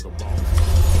We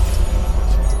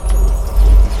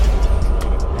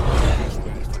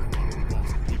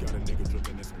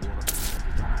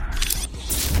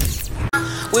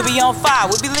be on fire,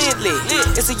 we be lit.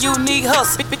 It's a unique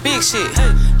hustle, big shit.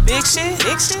 Big shit,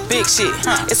 big shit, big shit.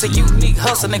 It's a unique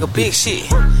hustle, nigga, big shit.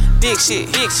 Big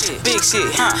shit, big shit, big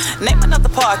shit. Name another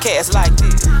podcast like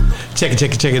this. Check it.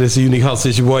 It's a unique hustle.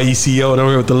 It's your boy ECO, and I'm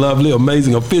here with the lovely,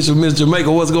 amazing, official Miss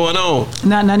Jamaica. What's going on?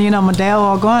 None, you know, Madeo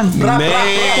all gone. Man,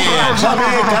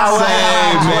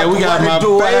 we got my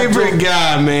favorite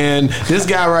guy, man. This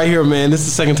guy right here, man. This is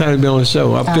the second time he's been on the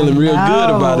show. I'm feeling real good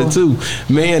about it too,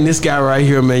 man. This guy right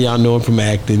here, man. Y'all know him from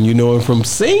acting. You know him from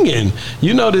singing.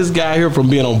 You know this guy here from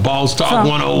being on Boss Talk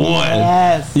 101.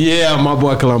 Yes. Yeah, my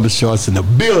boy Columbus Shorts in the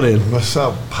building. What's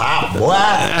up, Pop? Boy?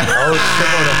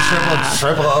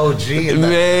 Triple OG. And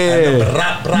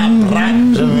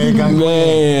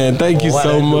man, thank you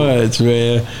so much,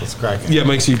 man. What's cracking? Yeah,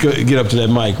 make sure you get up to that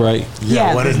mic, right?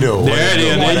 Yeah, what it do? There it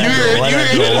is.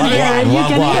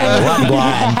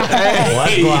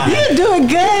 You're doing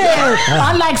good.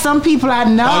 Unlike some people I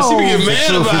know. Oh, she be getting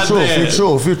mad about that.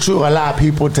 If you're true, a lot of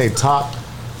people, they talk,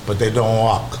 but they don't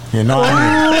walk. You know what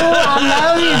I mean? I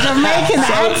love you, Jamaican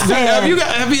accent.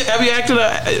 Have you acted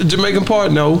a Jamaican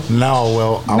part? No. No,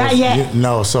 well, Not yet.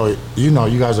 So you know,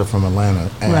 you guys are from Atlanta,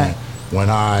 and right. when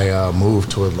I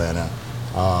moved to Atlanta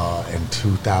in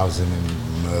 2000,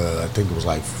 I think it was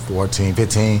like 14,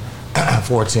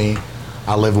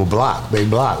 I lived with Big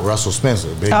Block, Russell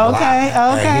Spencer, Big Block. Okay.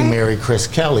 And he married Chris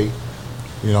Kelly.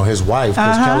 You know, his wife,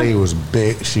 Chris Kelly, was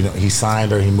big. He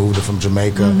signed her. He moved her from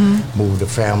Jamaica, moved the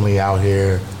family out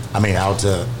here. Out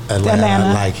to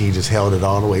Atlanta. Like, he just held it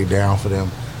all the way down for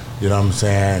them. You know what I'm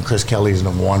saying? Chris Kelly's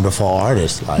a wonderful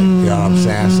artist. Like, you know what I'm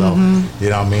saying? So, you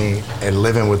know what I mean? And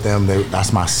living with them,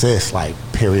 that's my sis, like,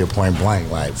 period, point blank.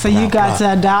 Like, so you got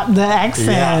to adopt the accent.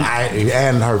 Yeah,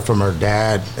 and her from her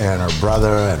dad and her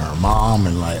brother and her mom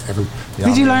and like every.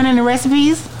 Did you learn any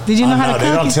recipes? Did you know how to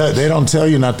cook? They don't tell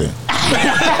you nothing.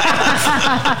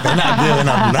 They're not giving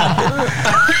up nothing.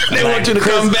 They want you to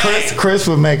come back.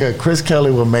 Chris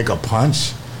Kelly would make a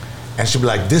punch, and she'd be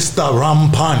like, "This the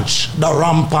rum punch, the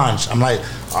rum punch." I'm like,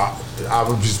 I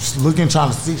was just looking,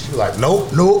 trying to see. She was like,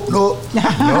 "Nope."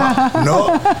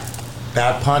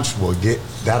 That punch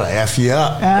that'll F you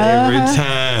up every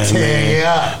time. Tear you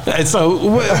up. So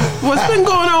what's been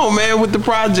going on, man, with the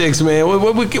projects, man?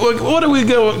 What do we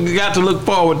got to look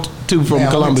forward to from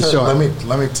Columbus Short?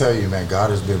 Let me tell you, man. God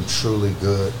has been truly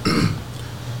good.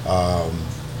 Out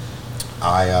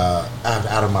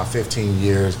of my 15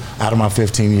 years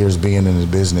being in the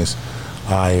business,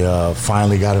 I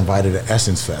finally got invited to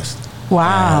Essence Fest.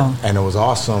 Wow. And it was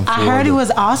awesome. I heard it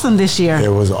was awesome this year. It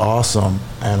was awesome.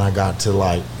 And I got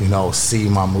to see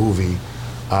my movie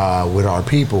with our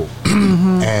people.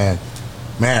 And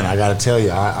man, I got to tell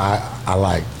you, I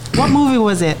like. What movie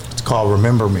was it? It's called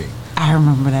Remember Me. I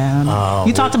remember that.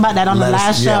 You talked about that on the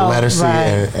last show.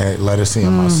 Yeah, Lettucey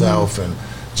and myself and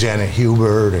Janet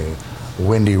Hubert and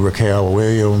Wendy Raquel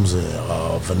Williams and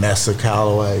Vanessa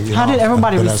Calloway. How did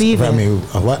everybody receive it?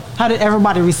 What? How did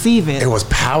everybody receive it? It was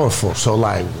powerful. So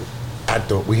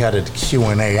we had a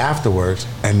Q&A afterwards,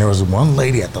 and there was one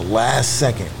lady at the last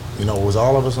second. You know, it was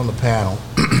all of us on the panel,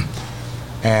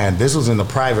 and this was in the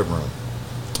private room.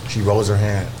 She rose her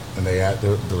hand, and they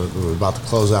were about to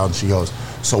close out, and she goes,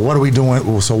 "So what are we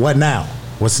doing? So what now?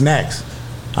 What's next?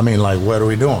 What are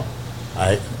we doing?"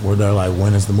 They're like,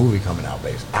 "When is the movie coming out?"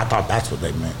 Basically, I thought that's what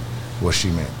they meant. What she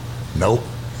meant. Nope.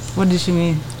 What did she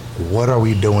mean? What are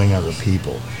we doing as a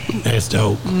people? That's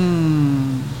dope.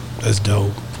 That's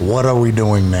dope. What are we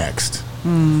doing next?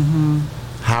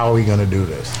 How are we going to do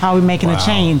this? How are we making a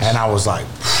change? And I was like,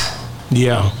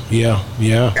 yeah.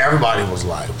 Everybody was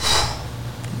like,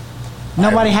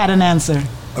 nobody had an answer.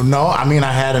 No, I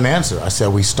had an answer. I said,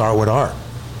 we start with art.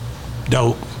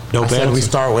 Dope. I said we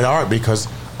start with art because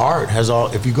art has all.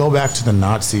 If you go back to the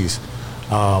Nazis,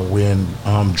 when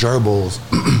Goebbels,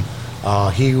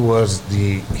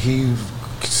 he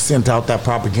sent out that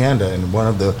propaganda, and one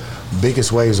of the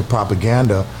biggest ways of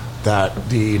propaganda that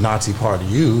the Nazi Party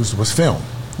used was film.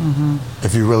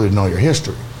 If you really know your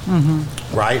history,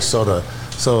 right? So the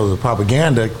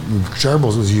propaganda,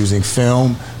 Goebbels was using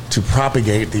film to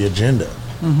propagate the agenda.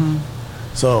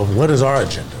 So what is our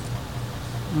agenda?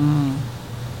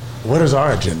 What is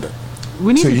our agenda?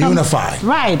 We need to unify.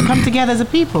 Right, come together as a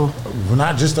people. Well,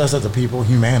 not just us as a people,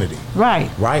 humanity. Right.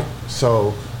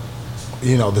 So,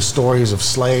 the stories of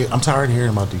slaves. I'm tired of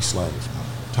hearing about these slaves.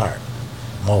 I'm tired.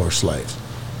 More slaves.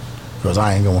 Because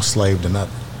I ain't going to slave to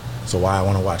nothing. So why I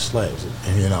want to watch slaves?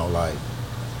 And,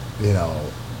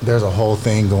 there's a whole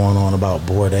thing going on about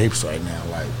Bored Apes right now.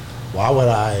 why would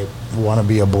I want to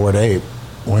be a bored ape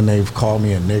when they've called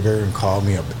me a nigger and called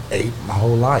me a ape my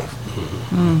whole life?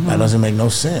 Mm-hmm. That doesn't make no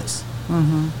sense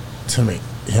to me.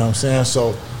 You know what I'm saying?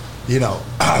 So,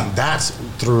 that's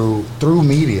through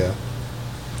media,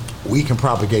 we can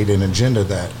propagate an agenda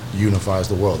that unifies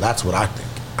the world. That's what I think.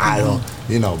 I don't,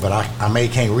 but I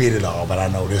can't read it all, but I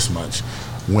know this much.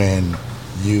 When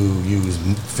you use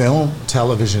film,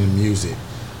 television, and music,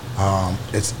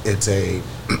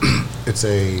 it's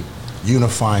a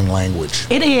unifying language.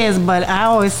 It is, but I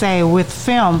always say with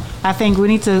film, I think we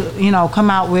need to, come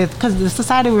out with, because the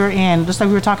society we're in, just like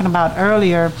we were talking about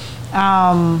earlier,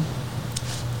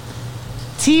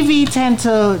 TV tend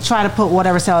to try to put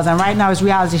whatever sells, and right now it's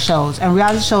reality shows, and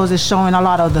reality shows is showing a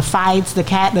lot of the fights, the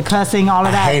cussing, all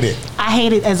of that. I hate it. I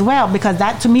hate it as well, because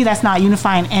that, to me, that's not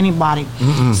unifying anybody.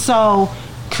 Mm-mm. So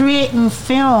creating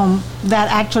film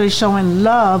that actually showing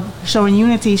love, showing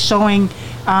unity, showing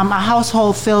a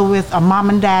household filled with a mom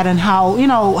and dad, and how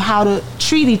to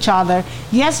treat each other.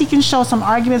 Yes, you can show some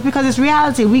arguments, because it's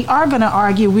reality. We are going to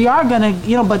argue. We are going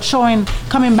to, but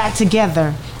coming back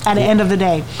together at the end of the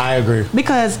day. I agree.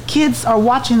 Because kids are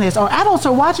watching this, or adults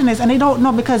are watching this, and they don't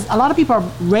know, because a lot of people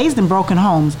are raised in broken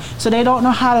homes, so they don't know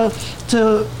how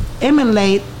to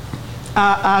emulate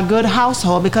a good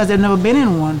household, because they've never been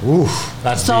in one. Oof,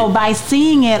 that's so deep. by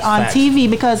seeing it on TV,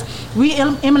 because we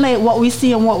emulate what we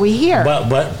see and what we hear.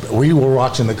 But we were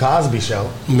watching the Cosby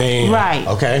Show, man. Right.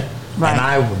 Okay. Right. And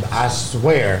I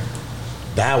swear,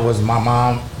 that was my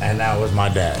mom and that was my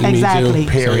dad. Exactly.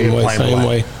 Period. Same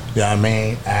way. You know what I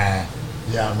mean? And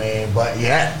you know what I mean? But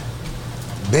yet,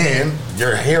 then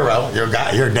your hero, your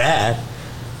guy, your dad,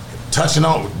 touching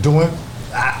on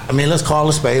let's call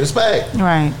a spade a spade.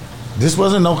 Right. This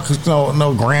wasn't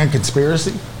no grand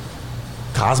conspiracy.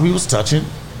 Cosby was touching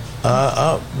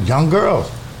young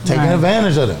girls, taking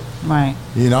advantage of them. Right.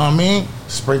 You know what I mean?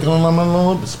 Sprinkling them a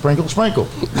little bit, sprinkle.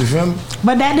 You feel me?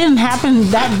 But that didn't happen.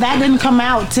 That didn't come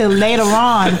out till later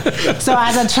on. So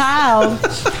as a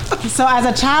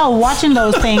child watching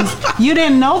those things, you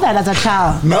didn't know that as a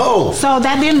child. No. So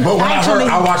that didn't. But when actually,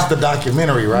 I watched the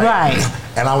documentary, right? Right.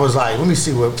 And I was like, let me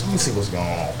see what's going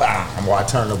on. Bam. I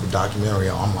turned up the documentary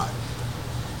on.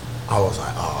 I was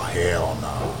like, oh hell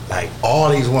no! Like all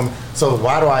these women. So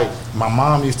my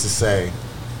mom used to say,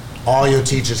 all your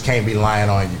teachers can't be lying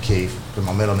on you, Keith. Because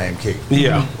my middle name Keith.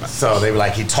 Yeah. So they were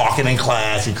like, he talking in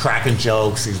class, he cracking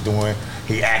jokes,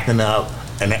 he acting up.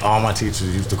 And all my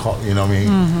teachers used to call, you know what I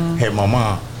mean? Hey, my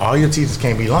mom, all your teachers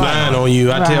can't be lying on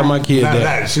you. I tell my kids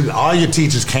that. All your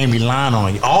teachers can't be lying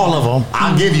on you. All of them.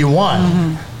 I'll give you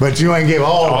one. But you ain't give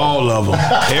all of them.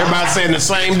 Everybody's saying the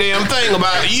same damn thing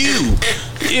about you.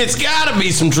 It's got to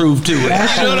be some truth to it. You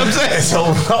know what I'm saying?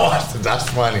 So that's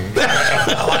funny.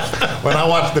 When I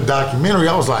watched the documentary,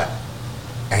 I was like,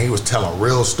 and he was telling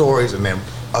real stories, and then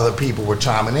other people were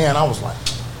chiming in. I was like,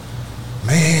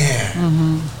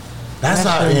 man.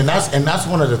 That's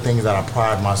one of the things that I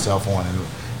pride myself on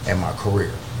in my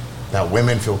career, that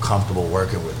women feel comfortable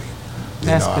working with me. You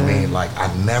know what I mean? Like I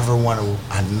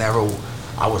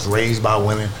was raised by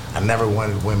women. I never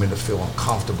wanted women to feel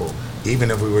uncomfortable,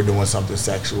 even if we were doing something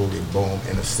sexually, boom,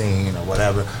 in a scene or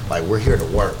whatever. Like we're here to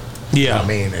work. Yeah. You know what I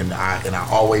mean? And I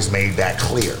always made that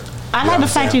clear. I like the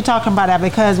fact you're talking about that,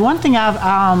 because one thing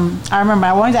I remember,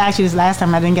 I wanted to ask you this last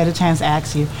time, I didn't get a chance to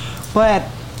ask you, but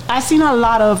I've seen a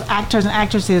lot of actors and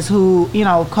actresses who,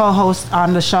 co-host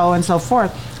on the show and so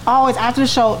forth. Always after the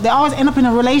show, they always end up in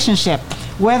a relationship,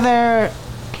 whether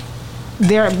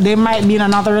they might be in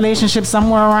another relationship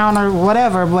somewhere around or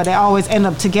whatever, but they always end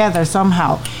up together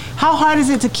somehow. How hard is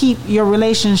it to keep your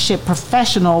relationship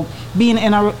professional, playing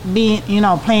a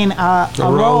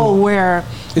role where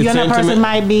you and that person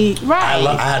might be right?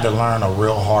 I had to learn a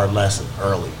real hard lesson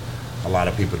early. A lot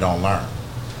of people don't learn.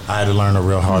 I had to learn a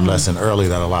real hard lesson early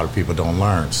that a lot of people don't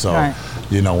learn. So,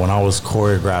 when I was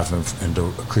choreographing and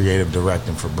creative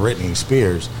directing for Britney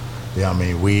Spears, you know what I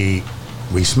mean,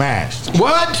 we smashed.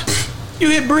 What? You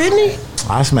hit Britney?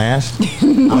 I smashed.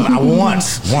 I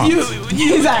once.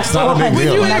 He's it's not a big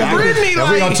deal. You hit Britney, if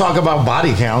we're gonna talk about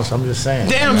body counts, I'm just saying.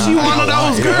 Damn, she one of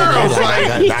those girls.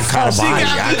 That kind of body.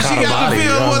 She got to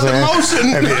feel what the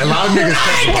motion. A lot of niggas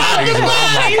say bodies, but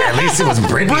I'm like, at least it was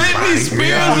Britney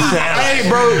Spears. Hey,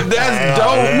 bro, that's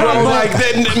dope, bro. Like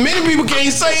that, many people can't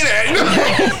say that.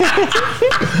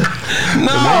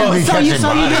 No, so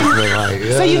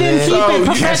you didn't keep it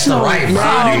professional. You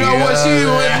know what? She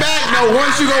went back. No,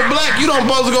 once you go black, you don't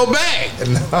supposed to go back.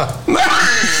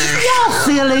 Y'all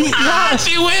silly.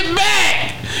 She went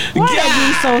back. Why are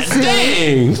you so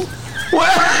silly? Dang.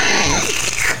 What?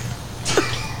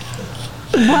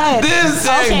 But This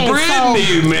ain't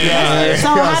Brittany, man. So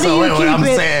how do you keep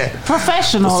it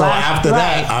professional? So after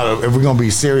that, if we're gonna be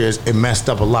serious, it messed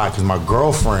up a lot because my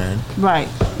girlfriend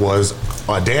was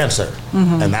a dancer,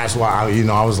 and that's why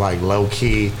I was like low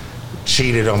key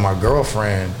cheated on my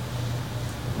girlfriend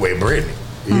with Brittany.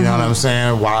 You know what I'm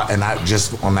saying? And I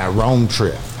just on that Rome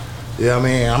trip. You know what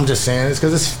I mean? I'm just saying it's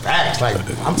because it's facts. Like,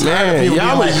 I'm tired of people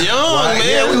y'all being was like, young, like, man.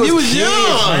 Yeah, we You was was kids,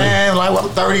 young. man. Like, I'm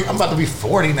 30. I'm about to be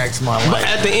 40 next month. But Like,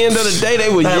 at the end of the day, they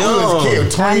were we was young.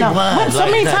 kids, I 21. know. But so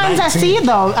many times I see it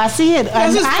though. I see it.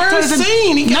 That's his first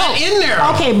scene. He got in there.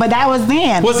 Okay, but that was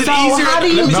then. Was it so easier? How do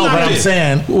you No, but I'm it.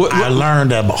 saying I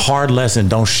learned a hard lesson: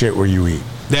 don't shit where you eat.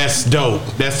 That's dope.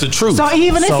 That's the truth. So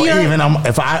even if you're,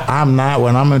 if I'm not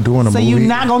when I'm doing a so movie, you're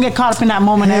not gonna get caught up in that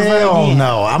moment ever hell again.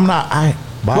 no, I'm not.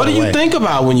 What do you think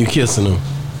about when you kissing them?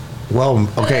 Well,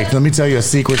 okay, let me tell you a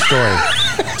secret story.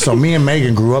 So me and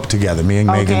Megan grew up together. Me and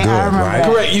Megan Good, right?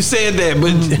 Correct. You said that,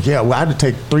 but yeah, well, I had to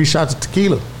take 3 shots of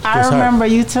tequila. I remember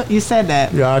you said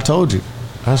that. Yeah, I told you.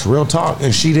 That's real talk,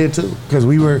 and she did too. Because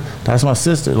that's my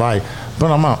sister. Like,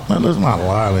 but I'm not. Man, let's not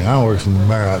lie. Like, I don't work some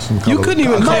marriage. You couldn't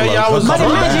even tell y'all was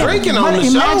drinking on the show.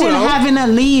 Imagine having a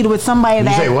lead with somebody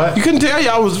that. You say what? You couldn't tell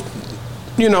y'all was,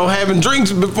 having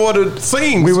drinks before the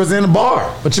scenes. We was in a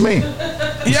bar. What you mean?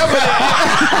 Yeah, but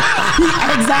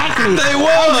exactly. They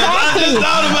was. Exactly. I just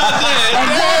thought about that.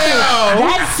 Exactly. Damn.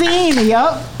 That scene,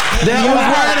 yup. That was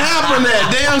where it happened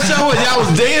at. Damn show was. Y'all was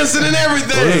dancing and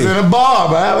everything. We was in a bar,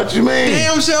 man. What you mean?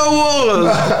 Damn show was.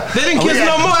 They didn't kiss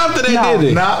no more after that, did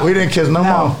they? Nah, we didn't kiss no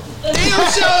more. Damn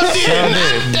show did.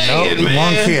 Dang it, man.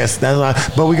 One kiss. That's why.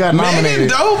 But we got nominated.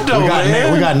 Dope, though,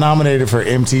 man. We got nominated for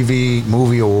MTV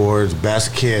Movie Awards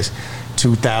Best Kiss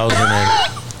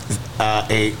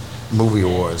 2008 Movie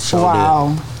Awards. So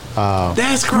wow.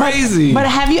 That's crazy. But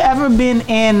have you ever been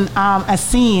in a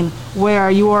scene where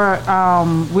you were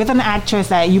with an actress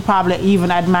that you probably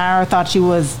even admire, thought she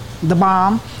was the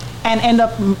bomb, and end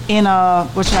up in a,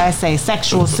 what should I say,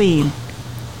 sexual scene?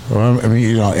 Well, I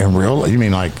mean, in real, you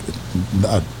mean like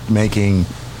making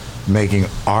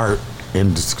art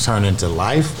and turn into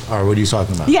life, or what are you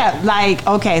talking about? Yeah, like,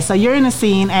 okay, so you're in a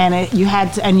scene and you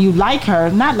like her,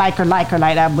 not like her like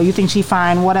that, but you think she's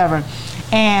fine, whatever,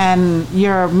 and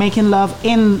you're making love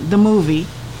in the movie.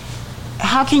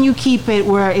 How can you keep it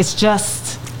where it's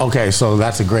just? Okay, so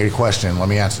that's a great question. Let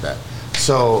me answer that.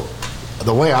 So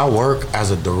the way I work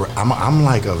as a director, I'm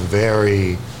like a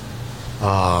very,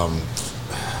 I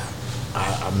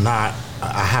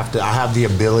have the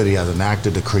ability as an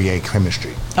actor to create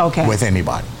chemistry with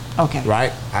anybody. Okay.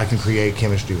 Right? I can create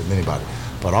chemistry with anybody.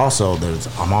 But also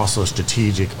I'm also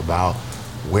strategic about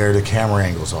where the camera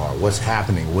angles are, what's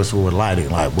happening, what's with lighting.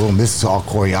 Like, boom, this is all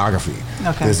choreography.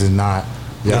 Okay. This is not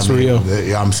that's real.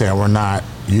 I'm saying we're not,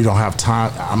 you don't have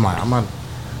time. I'm not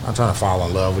trying to fall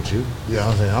in love with you. You know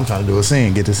what I'm saying? I'm trying to do a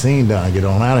scene, get the scene done, get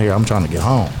on out of here. I'm trying to get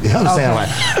home. You know what I'm saying? Like,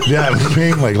 you know what I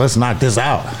mean? Like, let's knock this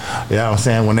out. You know what I'm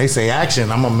saying? When they say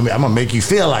action, I'm gonna make you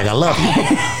feel like I love you.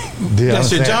 You know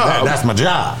that's your job. That's my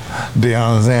job. You know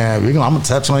what I'm saying? I'm gonna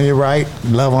touch on you right,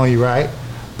 love on you right,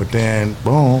 but then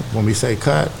boom, when we say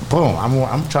cut, boom,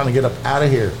 I'm trying to get up out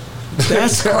of here.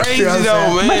 That's crazy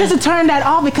though, man. But does it turn that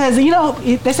off? Because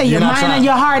they say your mind and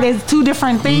your heart is two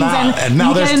different things, and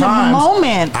you get in the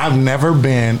moment. I've never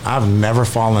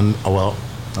fallen. Well,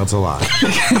 that's a lie.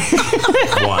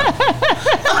 One.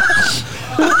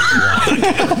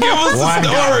 Give us the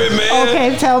story, man.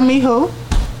 Okay, tell me who.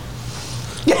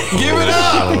 Give it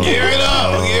up. Give it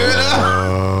up. Give it up.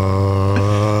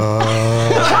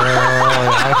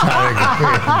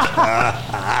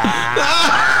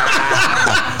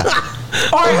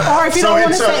 Or if you don't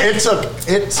want to say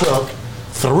it took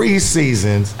 3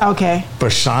 seasons for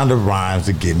Shonda Rhimes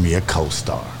to give me a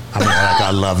co-star. I mean, like,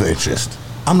 I love interest.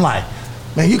 I'm like,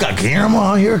 man, you got Guillermo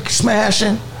out here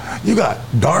smashing. You got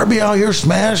Darby out here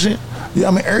smashing. Yeah,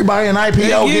 I mean, everybody in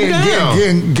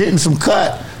IPO getting some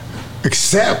cut,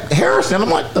 except Harrison. I'm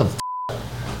like, the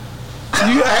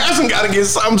Harrison got to get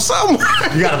something somewhere.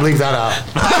 You got to bleep that out.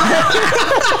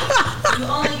 You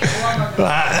only get one more.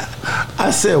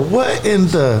 I said, what in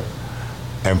the...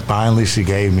 And finally she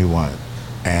gave me one.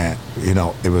 And,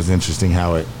 it was interesting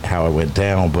how it went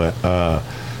down, but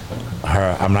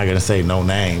her, I'm not going to say no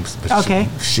names, but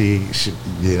she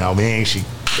you know what I mean? She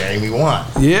gave me one.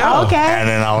 Yeah. Okay. And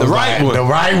then I was the right one. The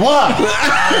right one.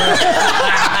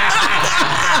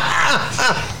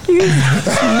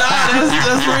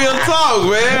 That's real talk,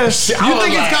 man. You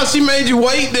think it's because she made you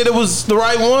wait that it was the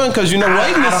right one? Because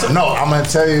waiting is... No, I'm going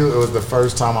to tell you, it was the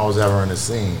first time I was ever in a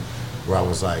scene where I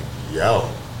was like, yo.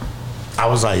 I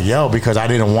was like, yo, because I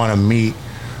didn't want to meet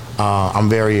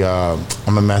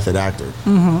I'm a method actor.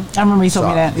 I remember you told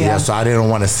me that. Yeah. So I didn't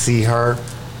want to see her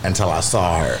until I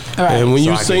saw her. All right. And when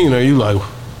you seen her, you like,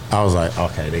 I was like,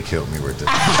 okay, they killed me with this.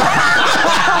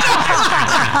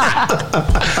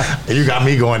 You got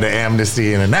me going to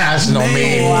Amnesty International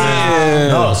meetings. Wow.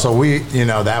 No, so we,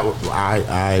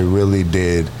 I really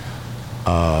did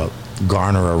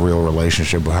garner a real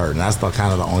relationship with her, and that's the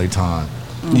only time.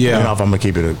 yeah, If I'm gonna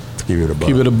keep it a buck.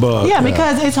 keep it a buck. Yeah,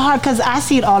 because it's hard. Because I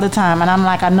see it all the time, and I'm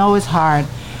like, I know it's hard,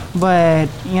 but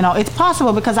it's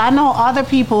possible because I know other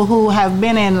people who have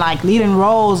been in like leading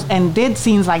roles and did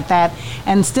scenes like that,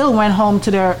 and still went home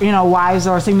to their wives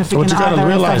or significant gotta other and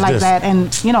realize stuff like this. that,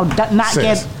 and not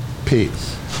Sis, get. Pete,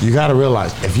 you got to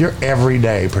realize if you're every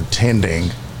day pretending.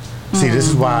 See, this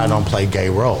is why I don't play gay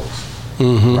roles,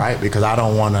 right? Because I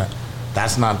don't want to.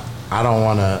 That's not. I don't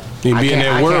want to. You be in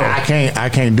that world. I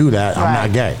can't do that. I'm Right.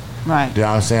 not gay. Right. You know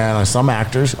what I'm saying? And some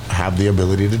actors have the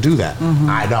ability to do that.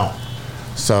 I don't.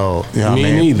 So you know Me what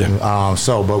I mean? neither.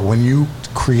 But when you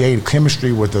create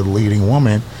chemistry with the leading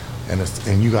woman,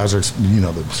 and you guys are,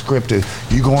 the script is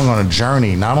you going on a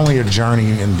journey. Not only a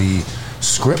journey in the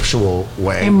scriptural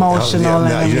way, Emotional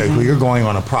and everything. you're going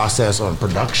on a process on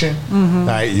production.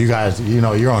 Right? You guys,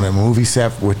 you're on a movie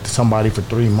set with somebody for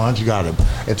 3 months.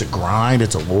 It's a grind,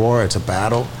 it's a war, it's a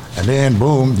battle, and then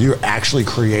boom, you're actually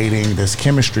creating this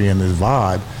chemistry and this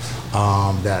vibe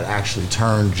that actually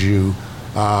turns you,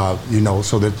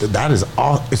 so that is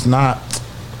all. It's not,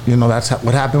 that's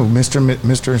what happened with Mr. and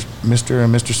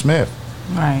Mr. Smith.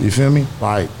 Right. You feel me?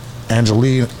 Like.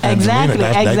 Angelina,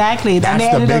 Exactly. That's And they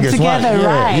the ended up biggest one. together,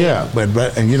 right. Yeah,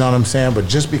 but and you know what I'm saying. But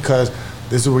just because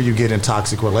this is where you get in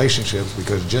toxic relationships,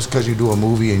 because just because you do a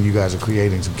movie and you guys are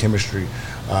creating some chemistry,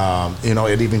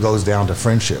 it even goes down to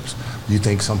friendships. You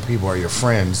think some people are your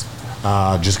friends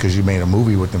just because you made a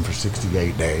movie with them for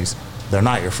 68 days. They're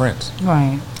not your friends.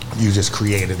 Right. You just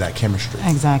created that chemistry.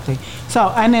 Exactly. So,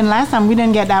 and then last time we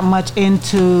didn't get that much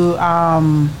into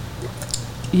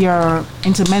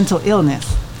into mental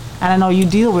illness. And I know you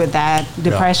deal with that,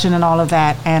 depression and all of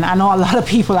that. And I know a lot of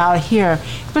people out here,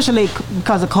 especially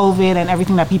because of COVID and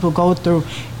everything that people go through,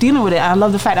 dealing with it. And I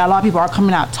love the fact that a lot of people are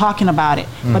coming out talking about it.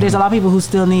 But there's a lot of people who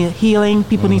still need healing.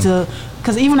 People need to,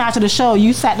 because even after the show,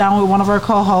 you sat down with one of our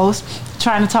co-hosts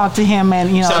trying to talk to him,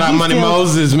 and Shout out Money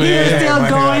Moses, man. He's still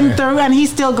going through, and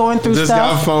he's still going through Just stuff.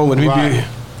 got a phone with me. Right.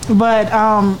 But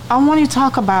I want you to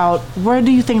talk about, where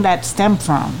do you think that stemmed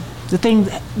from?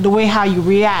 The way how you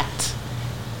react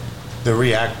The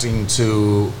reacting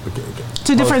to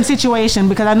different situations,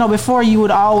 because I know before you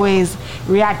would always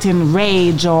react in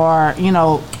rage or act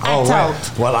out.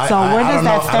 Well, so where does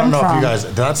that I stem don't know from? if you guys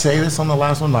did I say this on the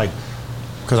last one,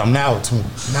 because I'm now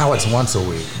it's once a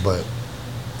week, but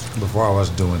before I was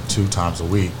doing 2 times a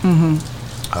week.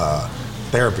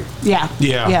 Therapy, Yeah.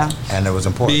 and it was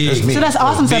important. Big. It's me. So that's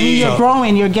awesome. So I mean, you're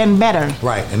growing, you're getting better.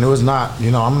 Right, and it was not.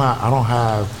 I don't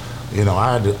have.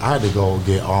 I had to go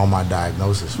get all my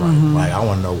diagnosis right. Like, I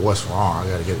want to know what's wrong. I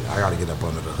gotta get up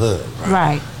under the hood.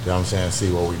 Right. You know what I'm saying? See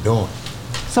what we're doing.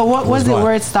 So what was it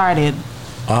where it started?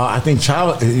 I think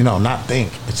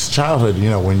it's childhood.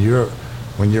 When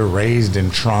you're raised in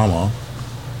trauma,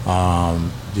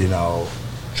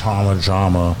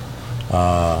 trauma,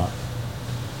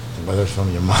 whether it's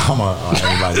from your mama or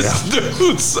anybody else.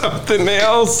 Do something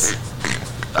else.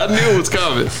 I knew it was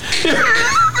coming.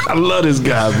 I love this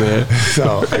guy, man.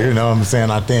 So, what I'm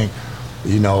saying? I think,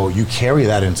 you carry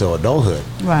that into adulthood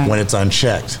Right. when it's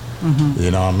unchecked. You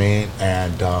know what I mean?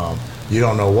 And you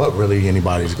don't know what really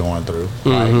anybody's going through.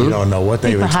 Right? You don't know what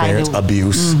they've People hide experienced. it.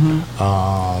 Abuse.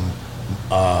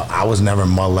 I was never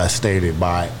molested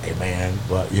by a man,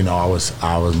 but I was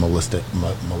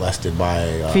molested by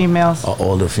a Females.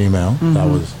 older female that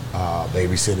was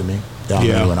babysitting me down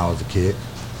Yeah. there when I was a kid.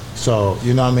 So,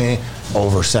 you know what I mean?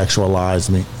 Over sexualized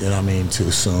me, you know what I mean,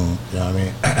 too soon, you know what I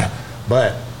mean?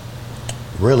 But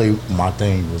really my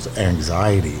thing was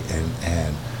anxiety,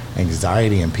 and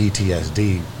anxiety and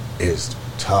PTSD is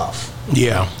tough.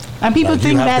 Yeah. And people Like, you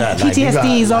think have that that, like, you PTSD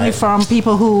got, is only like- from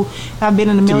people who have been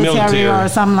in the military or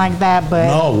something like that, but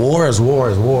No, war is war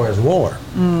is war is war.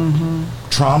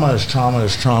 Trauma is trauma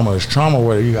is trauma is trauma,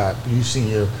 where you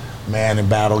see your man in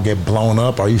battle get blown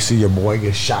up, or you see your boy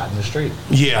get shot in the street.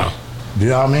 Yeah. Do you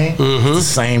know what I mean? It's the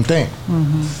same thing.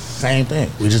 Same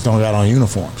thing. We just don't got on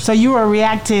uniforms. so you were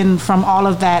reacting from all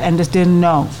of that and just didn't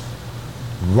know.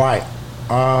 Right.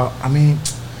 I mean,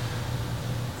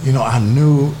 I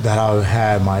knew that I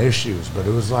had my issues, but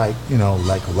it was like,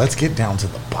 let's get down to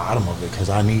the bottom of it, because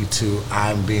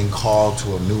I'm being called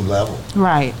to a new level.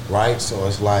 Right. Right? So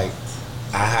it's like,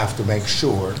 I have to make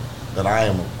sure that I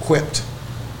am equipped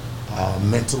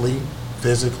mentally,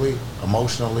 physically,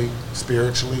 emotionally,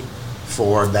 spiritually,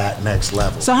 for that next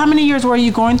level. So how many years were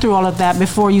you going through all of that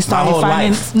before you started whole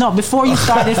finding life. before you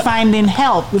started finding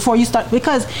help,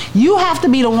 because you have to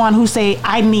be the one who say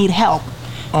I need help.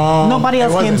 Nobody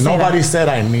else can say Nobody that. said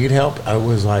I need help. I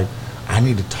was like, I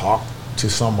need to talk to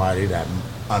somebody that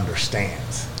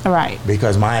understands. Right.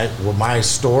 Because my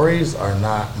stories are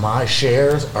not, my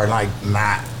shares are like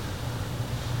not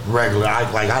regular.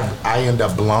 I end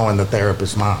up blowing the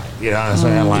therapist's mind. You know what I'm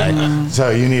saying? Like,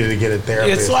 so you needed to get a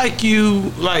therapist. It's like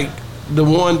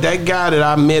that guy that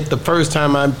I met the first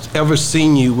time I ever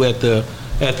seen you at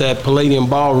that Palladium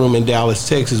Ballroom in Dallas,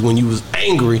 Texas, when you was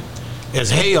angry as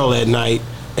hell that night,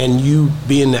 and you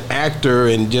being the actor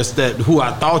and just that who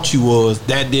I thought you was,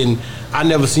 I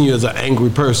never seen you as an angry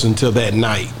person till that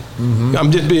night. Mm-hmm.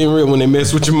 I'm just being real. When they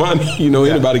mess with your money,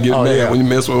 anybody get mad when you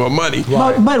mess with my money.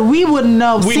 Right. But we wouldn't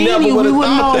know. Seeing you, we wouldn't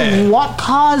know that. what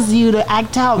caused you to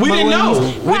act out. We didn't know.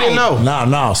 We didn't know.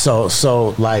 No.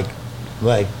 So like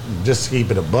just to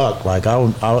keep it a buck. Like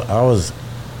I'm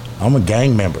a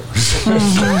gang member.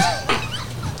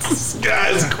 This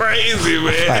guy's crazy,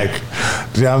 man. Like,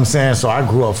 you know what I'm saying? So I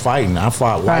grew up fighting. I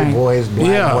fought white boys,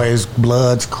 black boys,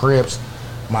 Bloods, Crips,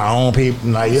 my own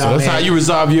people. Like, so that's how you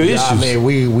resolve your issues. I mean,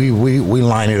 we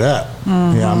line it up. You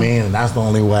know what I mean? And that's the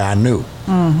only way I knew.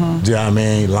 Do you know what I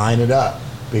mean? Line it up.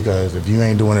 Because if you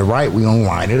ain't doing it right, we gonna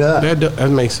line it up. That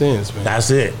makes sense, man.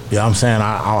 That's it. You know what I'm saying?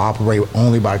 I'll operate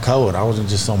only by code. I wasn't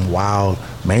just some wild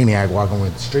maniac walking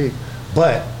with the street.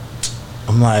 But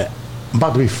I'm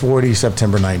about to be 40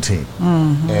 September 19th.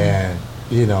 And,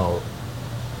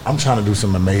 I'm trying to do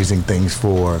some amazing things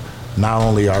for not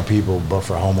only our people, but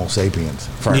for Homo sapiens,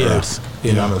 for us.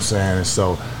 You know what I'm saying? And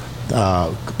so,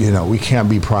 we can't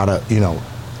be proud of,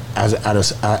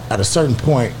 at a certain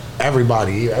point,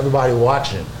 everybody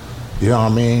watching, you know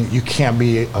what I mean? You can't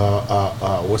be,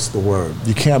 what's the word?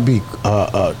 You can't be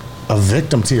a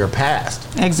victim to your past.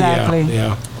 Exactly.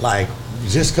 Yeah. Like,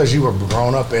 just because you were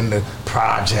grown up in the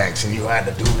projects and you had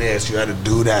to do this, you had to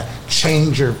do that,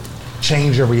 change your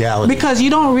reality. Because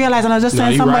you don't realize, and I was just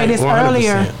saying somebody this 100%.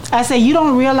 earlier, I say you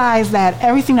don't realize that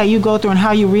everything that you go through and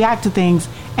how you react to things,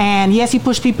 and yes, you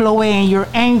push people away and you're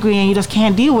angry and you just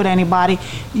can't deal with anybody,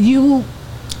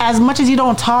 as much as you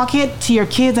don't talk it to your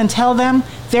kids and tell them,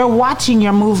 they're watching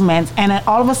your movements, and then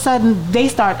all of a sudden they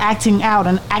start acting out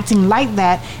and acting like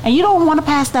that, and you don't want to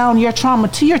pass down your trauma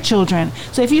to your children.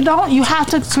 So if you don't, you have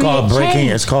to create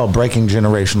change. It's called breaking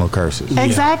generational curses.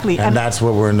 Exactly. And that's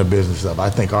what we're in the business of. I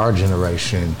think our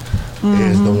generation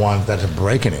is the ones that are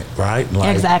breaking it, right?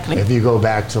 Like, exactly. If you go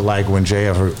back to like when J.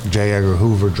 Edgar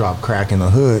Hoover dropped Crack in the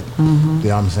Hood, you know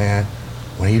what I'm saying?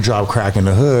 When he dropped Crack in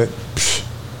the Hood,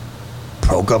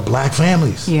 broke up black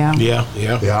families. Yeah. You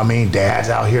know what I mean? Dads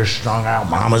out here strung out,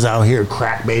 mamas out here,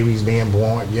 crack babies being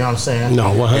born. You know what I'm saying?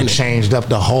 No, 100. It changed up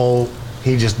the whole.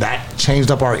 That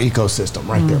changed up our ecosystem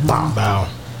right there. Bow, bow.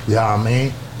 You know what I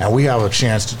mean? And we have a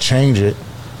chance to change it.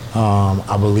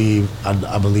 I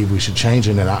believe we should change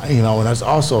it, and and that's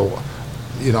also,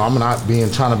 I'm not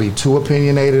trying to be too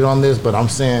opinionated on this, but I'm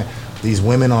saying these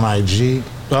women on IG. You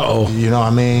know what I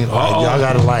mean? Like, y'all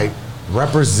gotta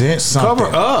represent something.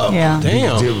 Cover up. Yeah.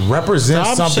 Damn. Represent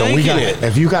Stop something. shaking it.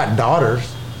 If you got daughters,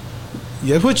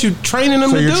 Yeah, what you training them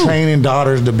so to you're do? training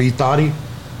daughters to be thotty.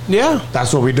 Yeah.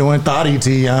 That's what we're doing. Thotty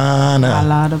Tiana. A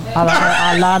lot of them.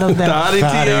 Thotty Thotty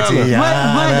Tiana.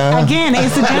 Tiana. But again,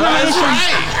 it's a That's generation.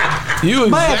 right. You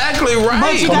exactly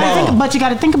right. But you got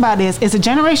to think about this. It's a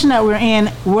generation that we're in,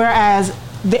 whereas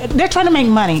they're trying to make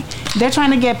money. They're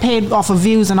trying to get paid off of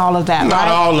views and all of that. Not right?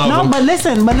 all of them. No, but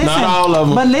listen. Not all of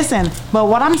them. But listen. But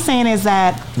what I'm saying is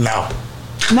that No.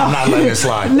 no, I'm not letting it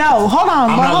slide. No, hold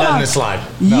on. I'm but not hold letting on. it slide.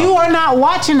 No. You are not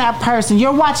watching that person.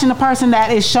 You're watching the person that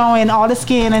is showing all the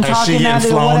skin and And talking she getting and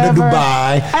flown whatever. to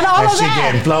Dubai. And all of she that.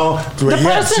 getting flown. The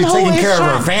person she's who taking is care of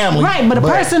trying- her family. right? But the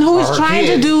person who is her trying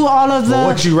to kids. do all of But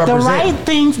what you the represent. right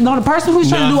things. No, the person who's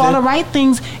trying to do all the Nothing. right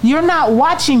things. You're not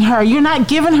watching her. You're not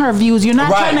giving her views. You're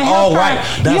not Right. trying to help Oh, her. right.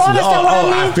 You understand what I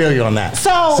mean? I feel you on that.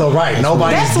 So right.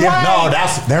 Nobody's that's giving. why, No,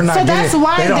 they're not. So getting, that's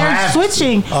why they don't they're have,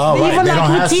 switching. Oh, right. Even They like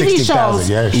don't with have TV 60,000. shows.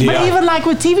 Yes. But even like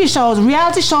with TV shows,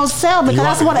 reality shows sell because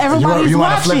that's what everybody's You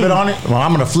want to watching. flip it on it? Well,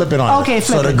 I'm gonna flip it on it. Okay,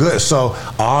 flip it. So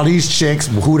all these chicks,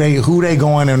 who they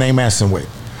going and they messing with?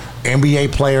 NBA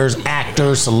players,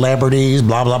 actors, celebrities,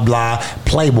 blah blah blah,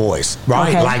 playboys, right?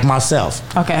 Okay. Like myself.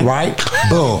 Okay. Right?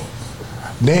 Boom.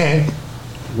 Then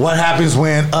what happens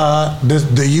when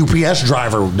the UPS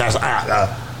driver that's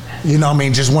you know what I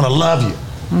mean, just want to love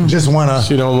you, just want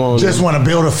She don't want to it.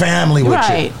 build a family with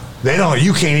Right. you. They don't.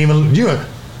 You can't even.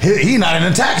 He not in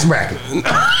the tax bracket.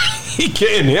 He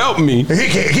can't help me. He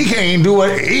can't even do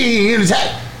what he ain't in the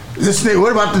tax. This nigga,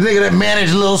 what about the nigga that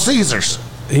managed Little Caesars?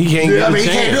 He can't Yeah, get I mean, a he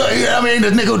can't do chance. it. I mean,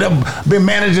 this nigga that been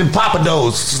managing Papa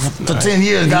Do's for 10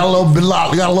 years got a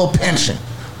little pension.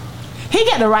 He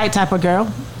got the right type of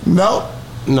girl. No,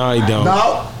 No, he don't.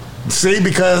 no. See,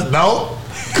 because no.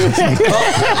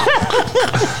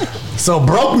 So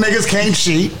broke niggas can't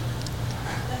cheat.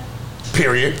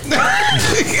 Period.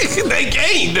 They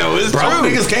can't though. It's Broke true.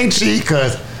 niggas can't cheat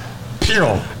because, They do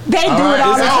All it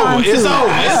all the it's time over. too. It's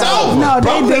over. It's over. No, they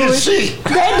Broke do niggas it. cheat.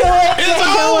 They do it. It's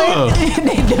they over. do it.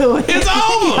 They do it. It's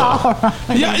over. All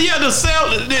right. Yeah.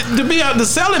 The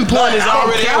selling point is I don't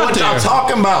already care out what there. y'all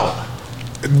talking about.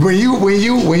 When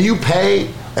you pay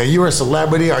and you're a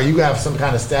celebrity or you have some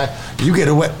kind of stat, you get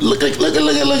away. Look at Yeah,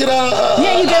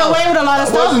 you get away with a lot of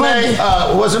stuff,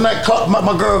 but wasn't that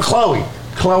my girl Chloe?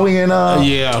 Chloe and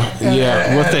Yeah.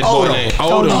 What's that boy Odom. name?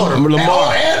 Odom.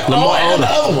 Lamar. And Lamar the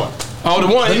Odom. other one. Oh,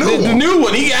 the one, The new the one. new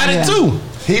one. He got it too.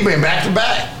 He been back to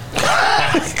back.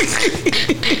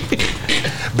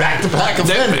 Back to back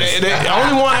offenders. The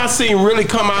only one I seen really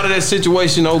come out of that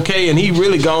situation okay, and he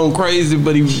really gone crazy,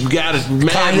 but he got it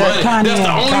mad money. Kanye. That's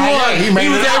the only Kanye, one. he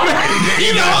made it out.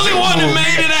 He's the only one that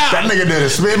made it out. That nigga did a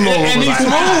spin move. And he's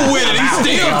smooth with it. He's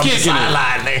still kicking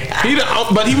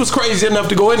it. But he was crazy enough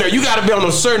to go in there. You got to be on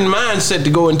a certain mindset to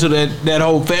go into that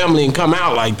whole family and come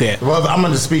out like that. Well, I'm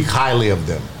going to speak highly of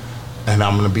them, and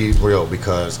I'm going to be real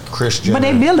because Kris Jenner. But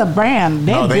they build a brand.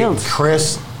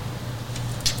 Chris.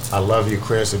 I love you,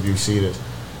 Chris. If you see this,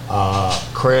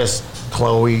 Chris,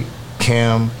 Chloe,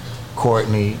 Kim,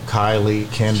 Courtney, Kylie,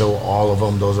 Kendall, all of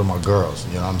them. Those are my girls.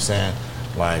 You know what I'm saying?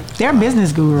 Like They're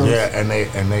business gurus. yeah, and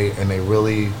they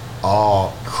really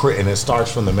all. And it starts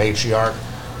from the matriarch,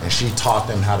 and she taught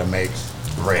them how to make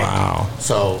bread. Wow.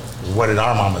 So what did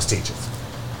our mamas teach us?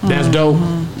 That's dope.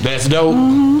 That's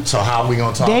dope. So how we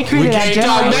gonna talk? They created that can't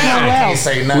talk generational down. I wealth. can't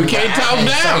say nothing. We can't I talk can't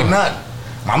down. Say nothing.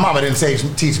 My mama didn't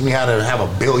teach me how to have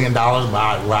 $1 billion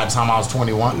by the time I was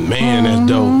 21. Man,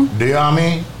 that's dope. Do you know what I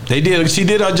mean? She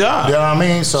did her job. You know what I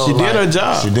mean? So She did her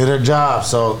job. She did her job.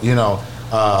 So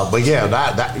but yeah,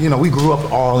 that we grew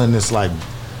up all in this like.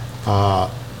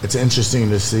 It's interesting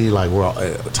to see like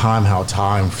how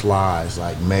time flies.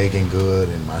 Like Megan Good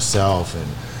and myself and.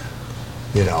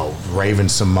 Raven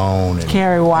Simone and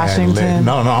Kerry Washington.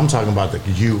 No, I'm talking about I'm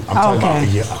talking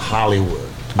about Hollywood.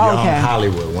 Young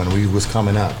Hollywood when we was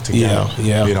coming up together.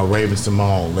 Yeah. Raven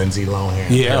Simone, Lindsay Lohan,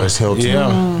 Yeah, Paris Hilton. yeah.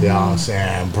 You know what I'm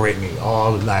saying? Britney,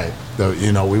 all like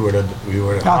we were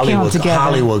the All came up together.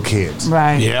 Hollywood kids.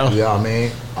 Right. Yeah. You know what I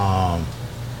mean?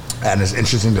 And it's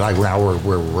interesting like now we're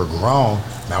grown.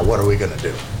 Now what are we gonna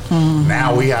do?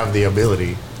 Now we have the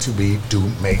ability to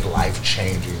make life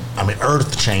changing.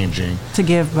 Earth changing. To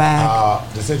give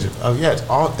back. Decisions.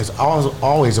 It's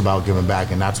always about giving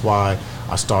back, and that's why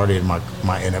I started my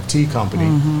NFT company.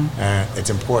 And it's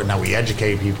important that we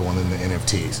educate people in the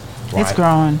NFTs. Right? It's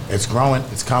growing. It's growing.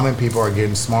 It's coming. People are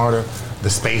getting smarter. The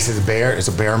space is bare. It's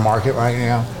a bear market right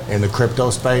now in the crypto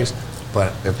space.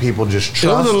 But if people just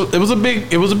trust, It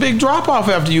was a big drop off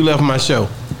after you left my show.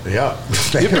 yeah.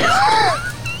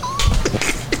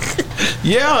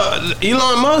 Yeah,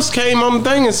 Elon Musk came on the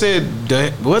thing and said,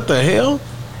 "What the hell?"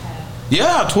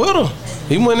 Yeah, Twitter.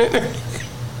 He went in.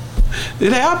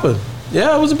 It happened.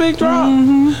 Yeah, it was a big drop.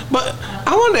 But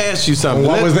I wanted to ask you something.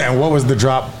 What was the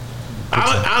drop?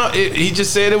 He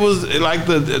just said it was like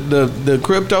the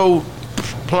crypto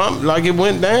plump, like it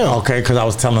went down. Okay, because I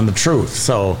was telling the truth.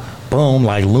 So, boom,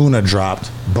 like Luna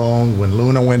dropped. Boom, when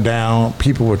Luna went down,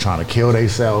 people were trying to kill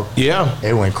themselves. Yeah.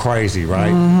 It went crazy,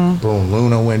 right? Boom,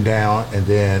 Luna went down, and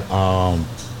then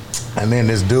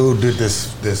this dude did this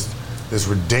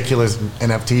ridiculous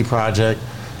NFT project,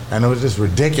 and it was just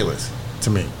ridiculous to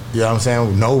me. You know what I'm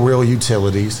saying? No real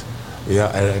utilities. Yeah,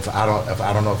 and if I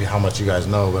don't know how much you guys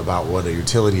know about what a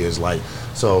utility is like.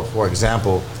 So, for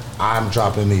example, I'm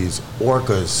dropping these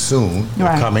orcas soon. They're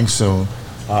Right. coming soon.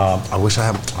 I don't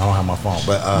have my phone,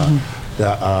 but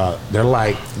they're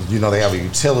like, they have a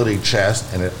utility chest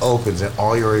and it opens and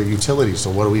all your utilities. So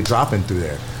what are we dropping through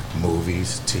there?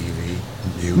 Movies, TV,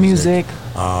 music.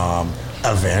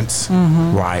 Events,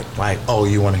 right? Like,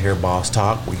 you want to hear Boss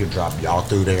Talk? We can drop y'all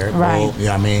through there. Right. Boom, you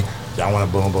know what I mean? Y'all want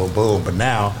to boom, boom, boom. But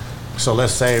now, so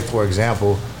let's say, for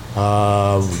example,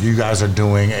 you guys are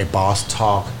doing a Boss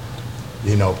Talk,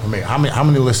 premiere. How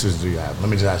many listeners do you have? Let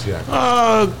me just ask you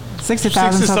that.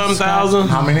 60,000. 60-some thousand.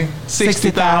 How many?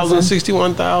 60,000,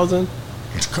 61,000.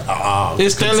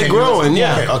 It's steadily growing,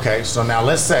 yeah. Okay. So now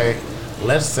let's say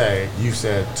you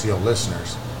said to your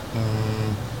listeners,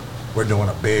 we're doing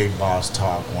a big Boss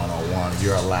Talk 101.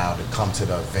 You're allowed to come to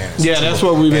the event. Yeah, that's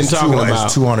what we've been talking about.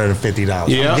 It's $250.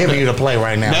 Yeah. I'm giving you the play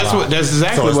right now. That's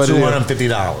exactly what it is. So it's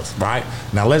 $250, right?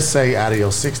 Now let's say out of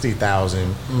your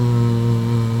 60,000,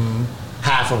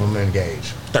 half of them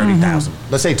engage. 30,000.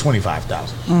 Let's say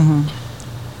 25,000.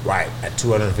 Right, at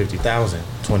 250,000,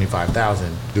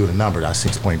 25,000, do the number. That's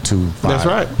 6.25 That's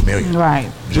right. million.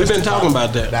 Right. We've been talking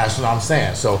about that. That's what I'm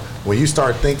saying. So when you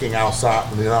start thinking outside,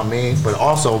 you know what I mean?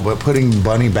 But putting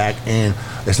money back in,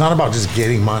 it's not about just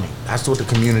getting money. That's what the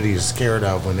community is scared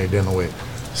of when they're dealing with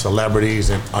celebrities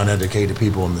and uneducated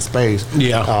people in the space.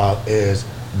 Yeah. Is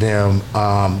them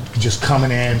just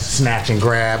coming in, snatch and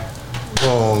grab,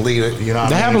 boom, leave it. You know what I mean?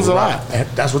 That happens a lot. And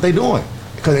that's what they're doing.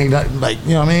 Because ain't nothing like,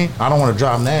 you know what I mean? I don't want to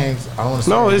drop names. I don't want to.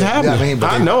 No, it's happening. You know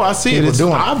what I mean? I see it. It's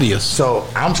doing obvious. So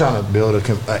I'm trying to build an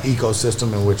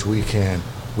ecosystem in which we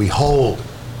hold,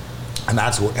 and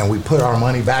and we put our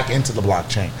money back into the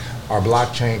blockchain. Our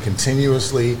blockchain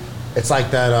continuously. It's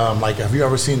like that. Like, have you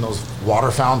ever seen those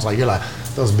water fountains? Like, you're like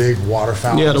those big water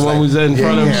fountains. Yeah, the one we was in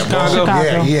front of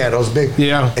Chicago. Yeah, those big.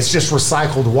 Yeah. It's just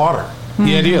recycled water.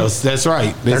 Yeah, it is. That's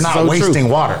right. They're not wasting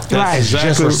water. Right. It's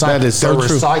Exactly. just That is so they're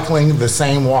true. recycling the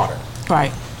same water.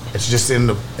 Right. It's just in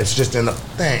the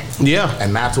thing. Yeah.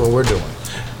 And that's what we're doing.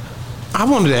 I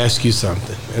wanted to ask you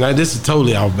something, and this is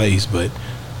totally off base, but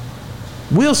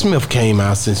Will Smith came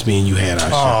out since me and you had our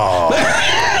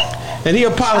show. And he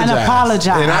apologized.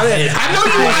 And I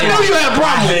knew you had a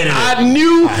problem with it.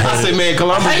 I said, man,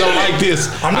 Columbus don't like this.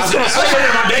 I'm just going to say it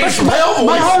in my Dave Chappelle voice.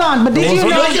 But hold on. But did you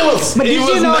know? ridiculous. But He did was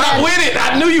you know not that? with it.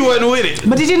 I knew you wasn't with it.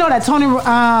 But did you know that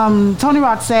Tony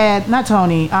Rock said, not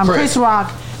Tony, Chris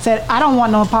Rock said, I don't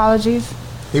want no apologies.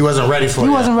 He wasn't ready for it. He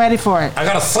wasn't ready for it. I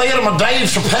got to say it in my Dave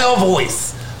Chappelle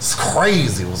voice. It's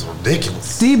crazy. It was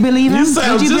ridiculous. Do you believe him? You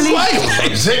sound Did you just believe like him?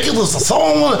 him. Ridiculous. I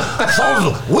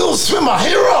saw Will Smith, my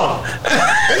hero.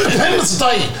 Independence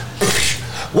Day.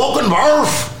 Welcome to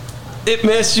Earth. It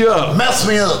messed you up. Messed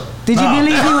me up. Did you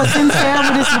believe he was sincere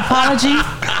with his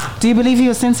apology? Do you believe he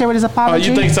was sincere with his Oh, apology?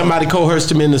 you think somebody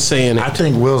coerced him into saying it? I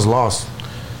think Will's lost.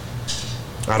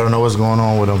 I don't know what's going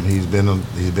on with him. He's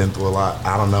been through a lot.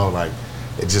 I don't know. Like,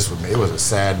 it was a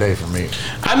sad day for me.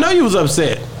 I know you was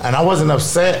upset. And I wasn't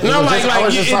upset. No, I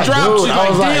was it just dropped dude, you. I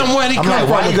was Like, damn, where'd he I'm come like, from?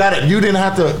 why you got it? You didn't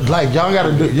have to, like,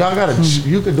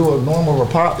 you could do a normal,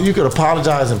 you could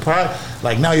apologize in private.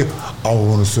 Like, now I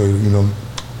want to say, you know.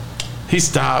 He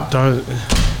stopped.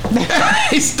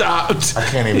 He stopped. I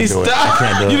can't even do it. I Stopped.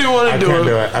 can't do it. You didn't want to do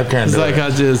it. I can't It's do like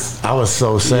it. I was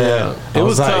so sad. Yeah. It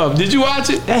was like, tough. Did you watch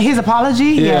it? His apology?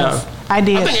 Yeah. Yes, I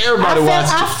did. I think everybody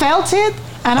watched it. I felt it,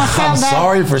 and I felt I'm that.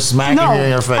 sorry for smacking you in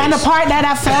your face. And the part that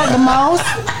I felt the most,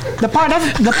 the part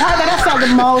that I felt the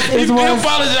most He was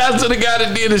apologized to the guy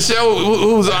that did the show,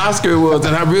 whose Oscar it was,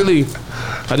 and I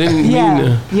didn't mean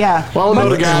to. Yeah. Well, I don't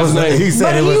know the guy's name. He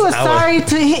said But he was sorry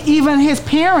to even his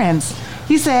parents.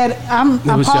 He said, "I'm was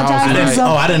y'all's apologizing."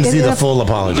 night. I didn't see the full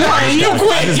apology. Yeah, I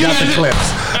just got the clips.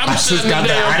 I'm I just shutting got it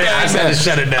that. down. I had to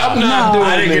shut it down. I'm not doing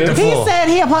I didn't get it. the He full.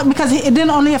 said because it didn't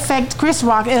only affect Chris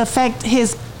Rock, it affected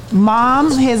his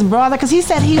mom, his brother, because he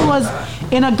said he was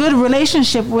in a good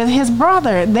relationship with his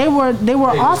brother. They were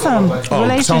awesome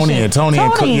relationship. Tony,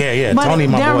 but Tony,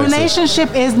 my their boy,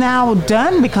 relationship is now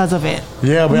done because of it.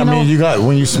 Yeah, but You know? you got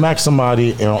when you smack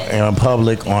somebody in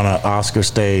public on an Oscar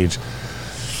stage.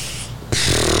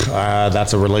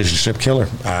 That's a relationship killer.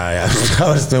 I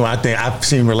think I've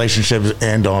seen relationships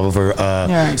end over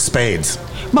spades.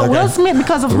 But Will Smith,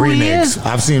 because of who he is,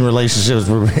 I've seen relationships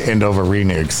end over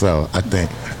reneges. So I think.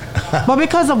 but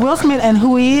because of Will Smith and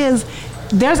who he is,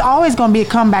 there's always going to be a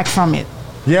comeback from it.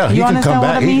 Yeah, he You can come understand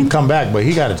back. what I He mean? can come back, but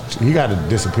he got to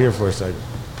disappear for a second.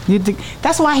 You think,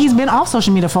 that's why he's been off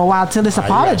social media for a while till this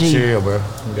apology. You gotta chill, bro.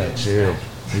 You gotta chill.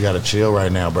 You gotta chill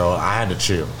right now, bro. I had to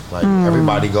chill. Like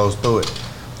everybody goes through it.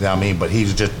 You know what I mean? But he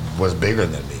was bigger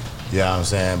than me. You know what I'm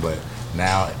saying? But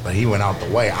he went out the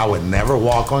way. I would never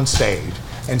walk on stage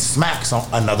and smack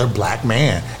another black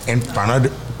man in front of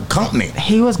the company.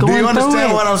 He was going Do you through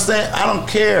understand it. what I'm saying? I don't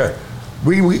care.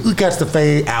 We catch the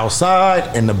fade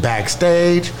outside in the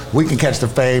backstage. We can catch the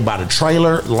fade by the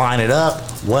trailer, line it up,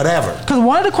 whatever. Because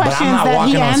one of the questions But I'm not that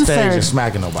walking he on stage and answered,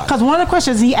 smacking nobody. because one of the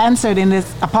questions he answered in this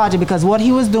apology, because what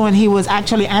he was doing, he was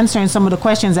actually answering some of the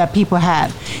questions that people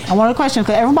had. And one of the questions,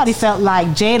 because everybody felt like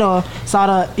Jada sort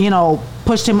of,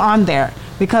 pushed him on there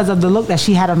because of the look that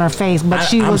she had on her face. But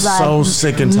she was like, I'm so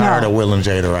sick and tired of Will and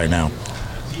Jada right now.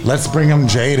 Let's bring him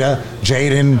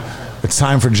Jaden. It's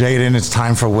time for Jaden. It's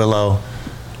time for Willow.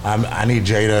 I need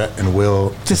Jada and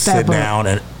Will to step sit up. down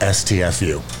at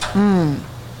STFU.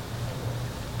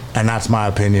 And that's my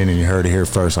opinion, and you heard it here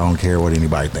first. I don't care what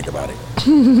anybody think about it.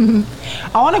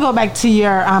 I want to go back to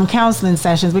your counseling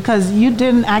sessions, because you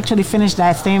didn't actually finish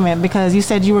that statement, because you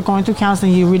said you were going through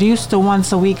counseling. You reduced to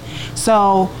once a week.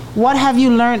 So what have you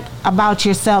learned about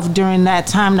yourself during that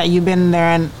time that you've been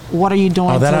there, and what are you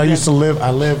doing? I used to live.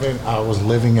 I was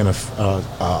living in a.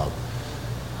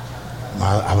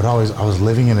 I was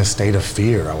living in a state of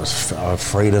fear. I was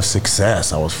afraid of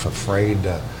success. I was afraid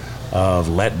of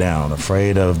letdown,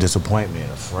 afraid of disappointment,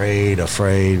 fear,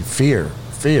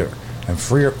 and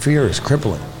fear is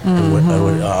crippling,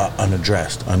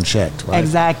 unaddressed, unchecked. Right?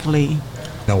 Exactly.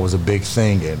 It was a big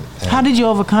thing. And how did you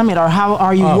overcome it, or how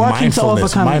are you working to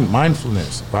overcome it?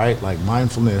 Mindfulness, right? Like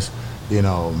mindfulness,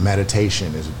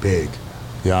 meditation is big.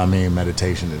 You know what I mean?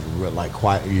 Meditation is real, like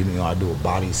quiet. I do a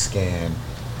body scan.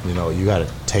 You got to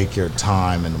take your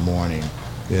time in the morning.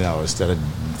 Instead of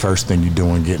first thing you're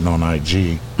doing getting on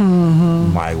IG, you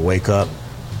might wake up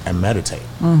and meditate.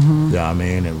 You know what I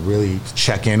mean? And really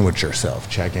check in with yourself,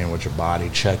 check in with your body,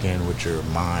 check in with your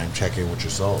mind, check in with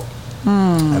your soul.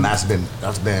 And it's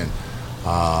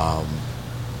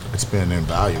been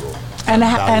invaluable.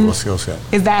 And skill set.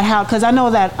 Is that how? Because I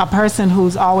know that a person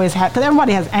who's always had, because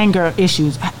everybody has anger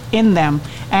issues in them,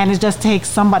 and it just takes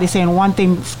somebody saying one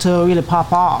thing to really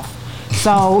pop off.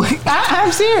 So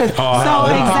I'm serious.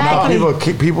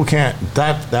 Exactly. People can't.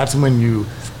 That's when you.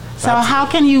 So how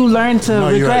can you learn to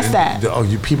regress that?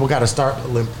 People got to start.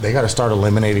 They got to start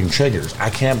eliminating triggers. I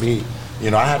can't be.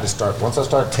 I had to start. Once I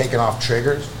start taking off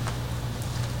triggers,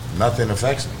 nothing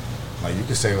affects me. Like, you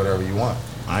can say whatever you want.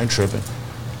 I ain't tripping.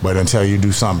 But until you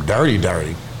do something dirty,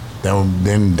 then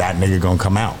that nigga gonna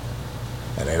come out,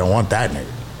 and they don't want that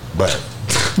nigga. But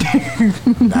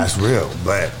that's real.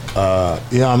 But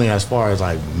as far as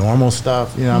like normal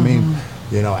stuff, I mean,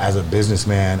 as a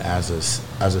businessman, as a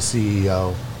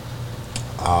CEO,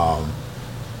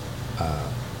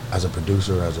 as a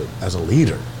producer, as a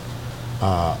leader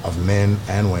of men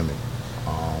and women,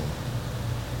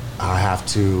 I have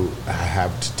to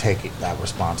take that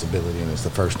responsibility, and it's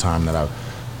the first time that I've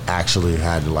actually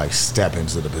had to like step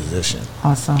into the position.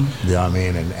 Awesome. You know what I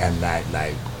mean? And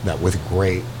that with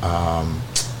great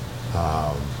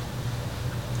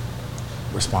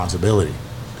responsibility.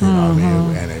 You know what I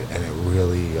mean? And it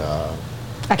really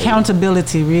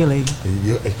accountability, really.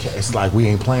 It's like we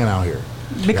ain't playing out here.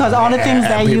 Because all the things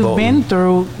that you've been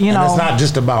through, and it's not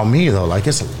just about me though. Like,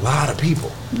 it's a lot of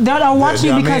people that are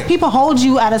watching you, because people hold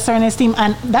you at a certain esteem,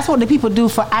 and that's what the people do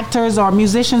for actors or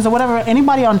musicians or whatever.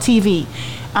 Anybody on TV.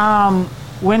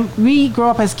 When we grow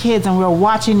up as kids and we're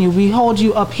watching you, we hold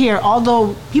you up here.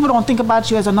 Although people don't think about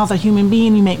you as another human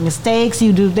being, you make mistakes,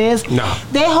 you do this. No.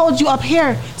 They hold you up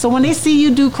here. So when they see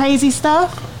you do crazy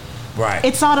stuff, right,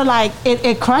 it's sort of like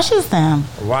it crushes them.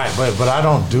 Right, but I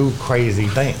don't do crazy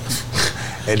things.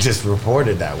 It's just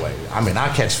reported that way. I mean, I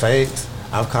catch fades.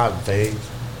 I've caught fades.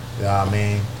 You know what I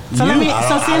mean? So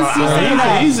since you say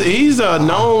that, he's a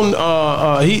known.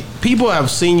 People have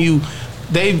seen you.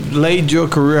 They've laid your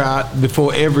career out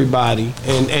before everybody,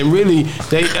 and really,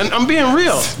 and I'm being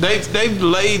real.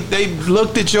 They've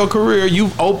looked at your career.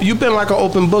 You've been like an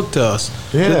open book to us.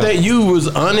 Yeah. You was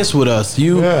honest with us.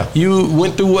 You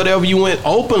went through whatever you went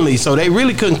openly, so they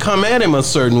really couldn't come at him a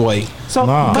certain way. So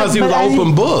because he was an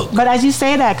open book. But as you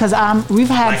say that, because we've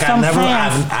had some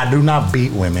fans. I do not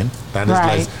beat women. That is,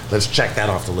 right. Let's check that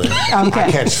off the list. Okay.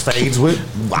 I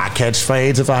catch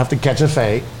fades if I have to catch a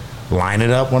fade. Line it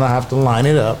up when I have to line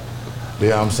it up. You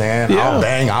know what I'm saying?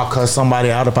 Yeah. I'll cuss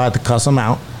somebody out if I have to cuss them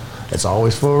out. It's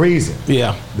always for a reason.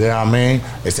 Yeah. You know what I mean?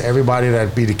 It's everybody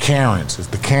that be the Karens. It's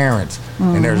the Karens.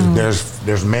 And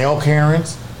there's male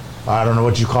Karens. I don't know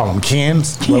what you call them.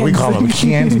 Kens. What we call them?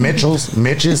 Kens,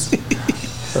 Mitches.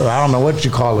 I don't know what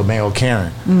you call a male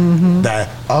Karen. That,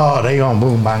 they gonna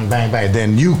boom, bang, bang, bang.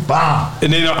 Then you bomb.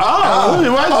 And then, why'd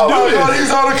you do this?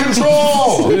 He's out of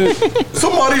control.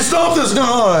 Somebody stop this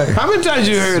guy. How many times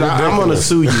you heard, I'm gonna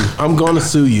sue you? I'm gonna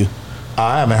sue you.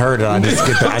 I haven't heard it. I just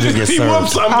get He served.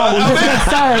 wants somebody. You just get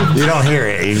served. You don't hear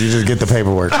it. You just get the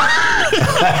paperwork.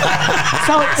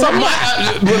 So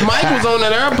when Mike was on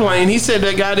that airplane, he said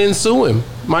that guy didn't sue him.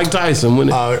 Mike Tyson. When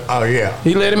yeah.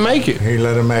 He let him make it.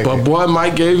 But boy,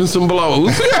 Mike gave him some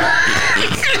blows.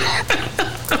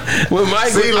 When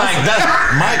Mike that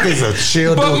Mike is a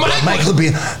chill dude. Mike would be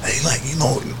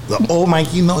the old Mike.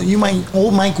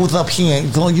 Old Mike was up here.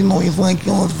 So it's like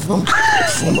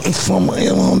from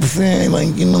I'm saying,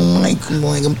 like Mike,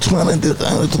 like I'm trying to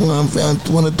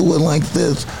do it like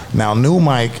this. Now new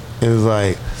Mike is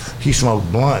like. He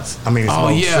smoked blunts. I mean, he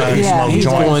smoked he's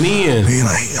joints. Going in. He's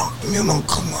like,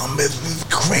 come on, this is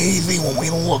crazy when we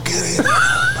look at it.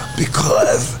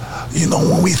 Because you know,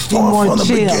 when we start more from the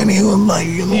chill. beginning, he was like,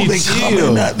 you know, He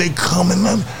chill. they coming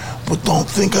at, but don't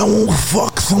think I won't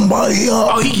fuck somebody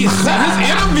up. Oh, his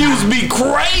interviews be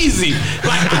crazy.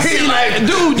 Like, I see, like,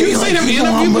 dude, you seen him I'm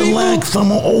interview people? relaxed.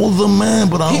 I'm an older man,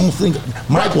 but I don't think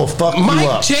Mike will fuck you Mike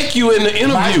up. check you in the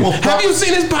interview. will Have fuck- you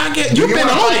seen his podcast? You've you been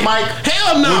wanna on fight it. Mike?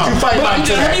 Hell no. Would you fight But Mike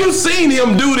today? have you seen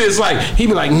him do this? Like, he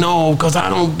be like, no, because I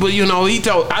don't, but you know,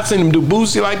 I seen him do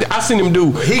Boosie like that. I seen him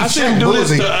do this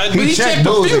to, but he checked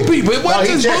a few people. It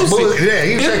wasn't just Boosie. Yeah,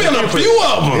 he It's checked been a people. few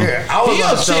of them. Yeah, I was He'll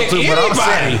on the show check too, but I'm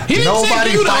saying, anybody. He didn't check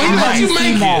nobody you though. He fight let Mike. you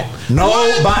make it.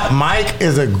 Nobody. Mike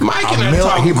is Mike and that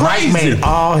talk Mike crazy. made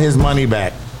all his money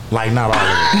back. Like, not all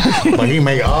of it, but he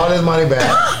made all his money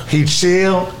back. He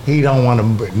chill. He don't want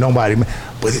to nobody.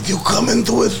 But if you come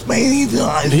into his face,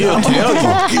 He'll tell you.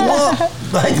 fuck you up.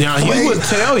 Like, Yeah, he would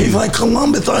tell you. He's like,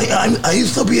 Columbus. I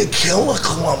used to be a killer,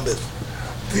 Columbus.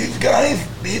 These guys,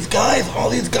 all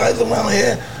these guys around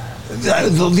here,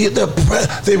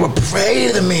 they were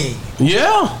prey to me.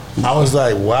 Yeah. I was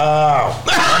like, wow.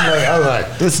 I was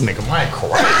like, this nigga Mike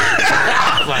crazy.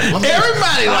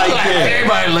 Everybody like that.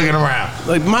 Everybody looking around.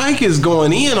 Like, Mike is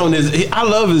going in on this. I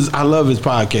love his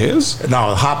podcast.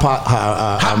 No, hot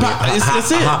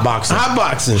boxing. Hot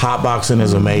boxing. Hot boxing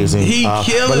is amazing. He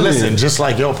killing But listen, it. just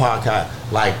like your podcast,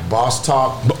 like Boss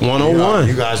Talk 101.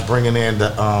 You guys bringing in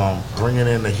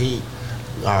the heat.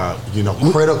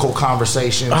 Critical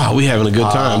conversations. Oh, we having a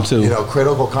good time too.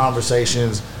 Critical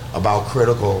conversations about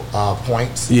critical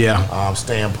points. Yeah.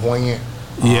 Staying poignant.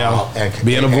 Yeah. And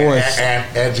Being a voice. and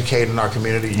educating our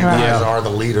community. You Right. guys Yeah. are the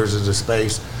leaders of the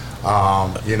space.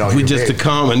 We just the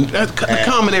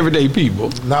common everyday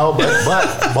people. No, but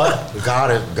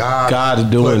God is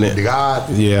doing it. God,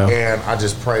 Yeah. And I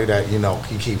just pray that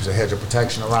He keeps a hedge of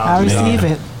protection around. I you. receive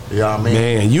it. You know what I mean?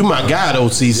 Man, you my guy,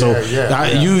 OC. So Yeah.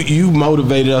 you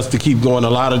motivated us to keep going a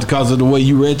lot because of the way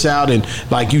you reach out and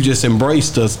like you just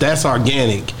embraced us. That's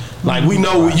organic. Like we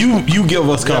know you give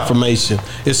us confirmation.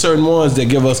 It's certain ones that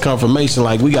give us confirmation.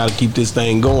 Like we got to keep this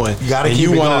thing going. You gotta and keep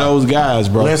you it one of going. those guys,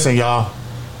 bro. Listen, y'all.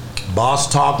 Boss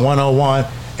Talk 101,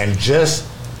 and just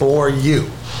for you,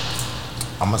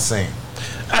 I'ma sing.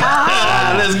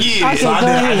 Let's get it. Okay. So Go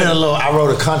ahead. I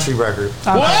wrote a country record. What?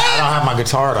 I don't have my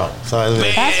guitar though. So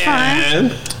That's fine.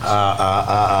 Man.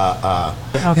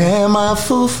 Am I a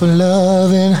fool for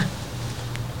loving?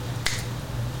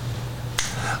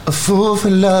 A fool for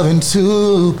loving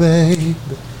too, babe.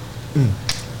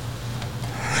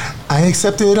 I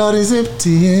accepted all these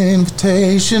empty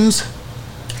invitations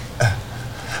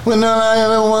when all I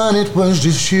ever wanted was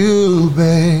just you,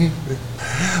 babe.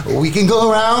 We can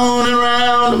go round and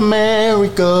round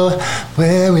America,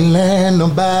 where we land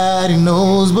nobody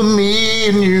knows but me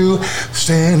and you,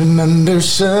 standing under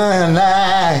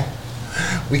sunlight.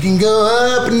 We can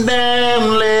go up and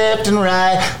down, left and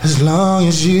right, as long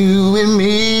as you and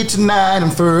me tonight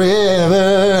and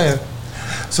forever.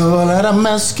 So all that I'm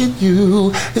asking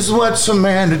you is what's a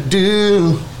man to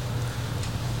do?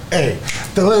 Hey,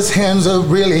 throw his hands up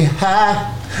really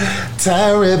high, tie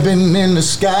a ribbon in the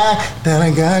sky, that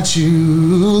I got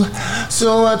you.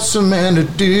 So what's a man to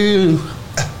do?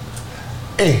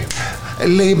 Hey,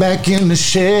 lay back in the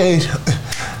shade.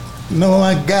 No,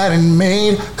 I got it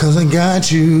made, 'cause I got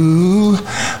you.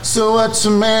 So what's a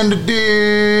man to do?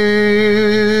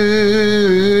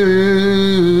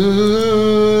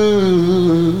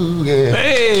 Yeah.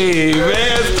 Hey,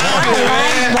 man.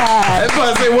 That's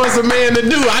why I say, what's a man to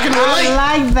do? I can relate. I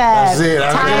like that. That's it.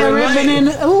 I Tie a can ribbon in.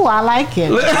 Ooh, I like it.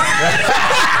 When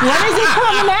is it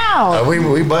coming out?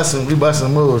 We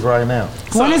busting moves right now.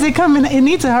 When is it coming? It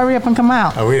needs to hurry up and come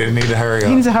out. We didn't need to hurry up.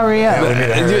 You need to hurry up. Yeah, we need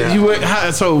to hurry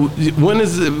up. So when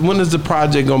is the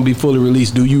project gonna be fully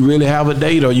released? Do you really have a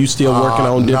date, or are you still working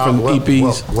on different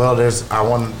EPs? Well,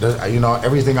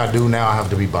 everything I do now I have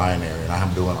to be binary, and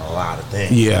I'm doing a lot of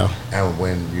things. Yeah. And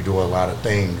when you do a lot of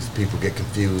things, people get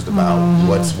confused about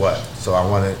what's what. So I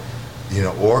wanted,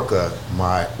 ORCA,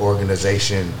 my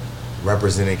organization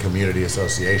representing community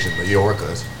association, the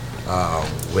ORCAs,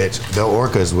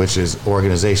 which is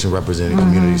organization representing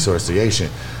community association.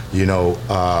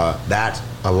 That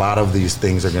a lot of these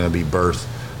things are going to be birthed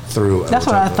through. That's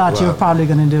what I thought you were probably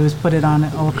going to do, is put it on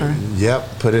an Ochre.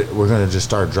 Yep, we're going to just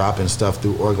start dropping stuff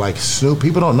through, or like Snoop.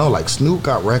 People don't know, like Snoop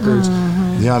got records. You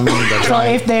know what I mean? That's So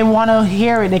if they want to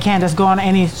hear it, they can't just go on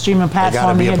any streaming they got to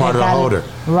platform. be a to hear part of the holder.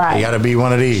 Right. You got to be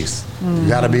one of these. You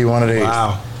got to be one of these.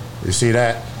 Wow. You see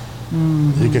that?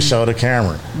 You can show the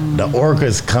camera. The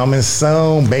Orca's coming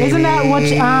soon, baby. Isn't that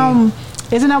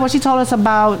what you told us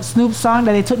about Snoop's song,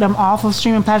 that they took them off of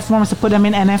streaming platforms to put them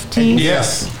in NFTs?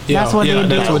 Yes. That's what they did.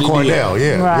 That's what he did. Cordell,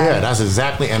 yeah, Right. yeah, that's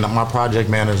exactly. And my project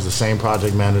manager is the same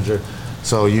project manager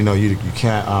So you know you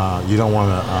can't you don't want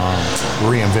to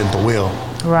reinvent the wheel.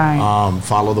 Right.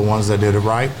 Follow the ones that did it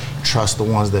right. Trust the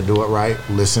ones that do it right.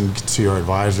 Listen to your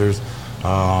advisors.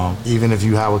 Even if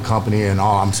you have a company, and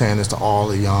I'm saying this to all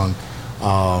the young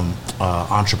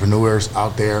entrepreneurs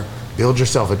out there, build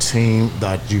yourself a team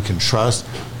that you can trust.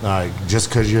 Just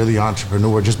because you're the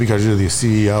entrepreneur, just because you're the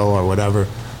CEO or whatever,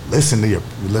 listen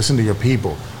to your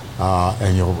people,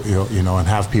 and you'll and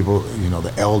have people,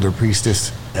 the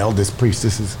eldest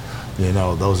priestesses.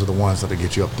 Those are the ones that'll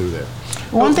get you up through there.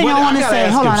 One thing I want to say,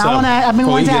 hold on, I've been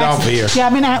wanting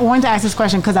to ask this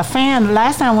question because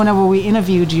last time whenever we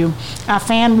interviewed you, a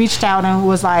fan reached out and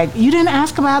was like, you didn't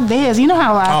ask about this. You know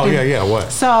how I do. Yeah,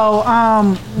 what? So,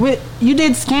 you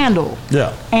did Scandal.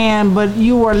 Yeah. But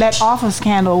you were let off of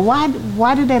Scandal. Why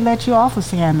did they let you off of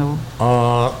Scandal?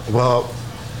 Well,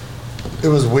 it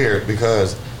was weird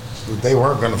because they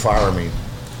weren't going to fire me.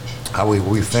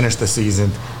 We finished the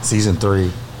season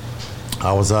 3.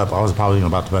 I was probably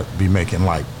about to be making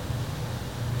like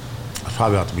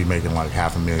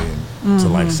 $500,000 to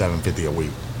like $750,000 a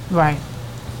week. Right.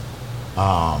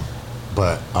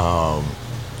 But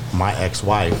my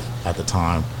ex-wife at the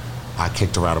time, I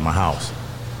kicked her out of my house,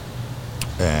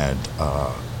 and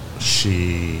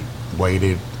she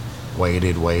waited,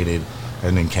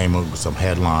 and then came up with some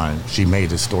headline. She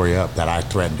made this story up that I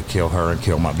threatened to kill her and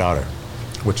kill my daughter,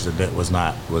 which was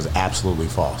absolutely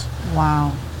false.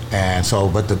 Wow. And so,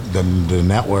 but the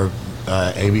network,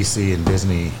 ABC and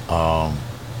Disney,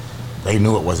 they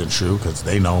knew it wasn't true because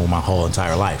they know my whole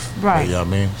entire life. Right. You know what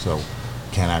I mean? So,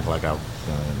 can't act like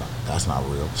that's not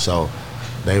real. So,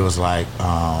 they was like,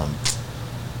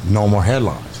 no more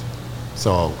headlines.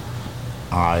 So,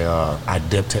 I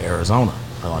dipped to Arizona.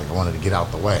 I wanted to get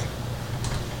out the way.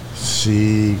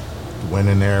 She went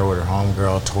in there with her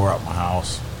homegirl, tore up my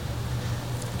house,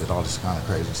 did all this kind of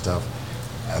crazy stuff.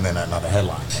 And then another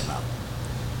headline came out.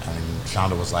 And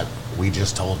Shonda was like, we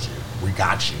just told you. We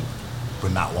got you.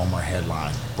 But not one more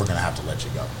headline. We're going to have to let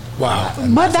you go. Wow.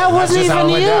 But that wasn't even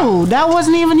you. That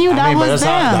wasn't even you. That was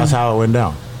them. That's how it went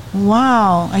down.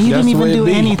 Wow. And you didn't even do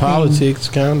anything. Politics,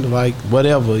 kind of like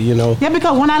whatever, Yeah,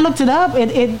 because when I looked it up,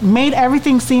 it made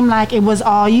everything seem like it was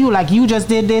all you. Like you just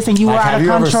did this and you were out of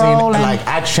control.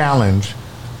 I challenge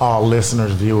all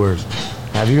listeners, viewers.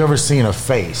 Have you ever seen a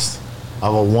face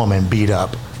of a woman beat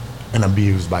up and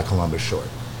abused by Columbus Short?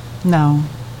 No.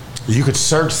 You could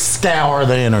scour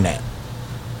the internet.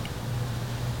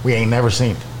 We ain't never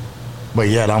seen it. But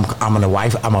yet I'm an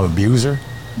abuser.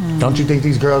 Don't you think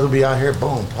these girls will be out here,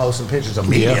 boom, posting pictures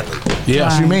immediately? Yeah.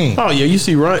 What you mean? Oh, yeah, you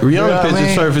see Rihanna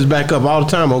pictures surface back up all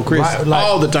the time on Chris.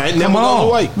 All the time. It never goes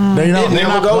away. It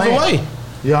never goes away.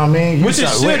 You know what I mean? Which it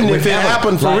shouldn't if it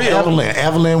happened for real.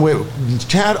 Evelyn with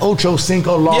Chad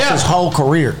Ochocinco lost his whole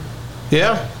career.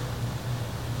 Yeah.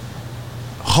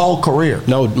 Whole career.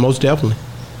 No, most definitely.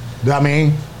 You know what I mean?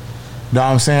 You know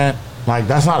what I'm saying? Like,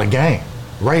 that's not a game.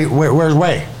 Ray, where's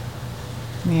Ray?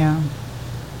 Yeah.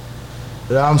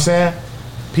 You know what I'm saying?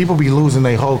 People be losing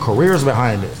their whole careers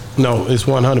behind this. No, it's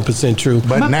 100% true.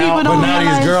 But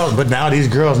now these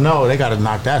girls know they got to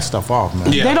knock that stuff off,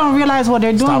 man. Yeah. They don't realize what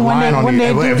they're doing. Stop lying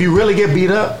if you really get beat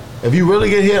up, if you really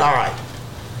get hit, all right.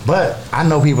 But I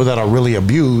know people that are really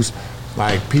abused.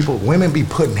 Like women be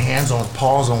putting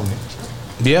paws on them.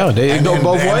 Yeah, they go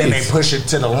both ways. And then they push it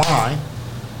to the line,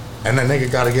 and then nigga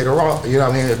got to get her off. You know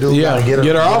what I mean? The dude got to get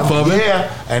her off of it. Yeah,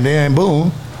 and then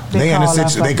boom. They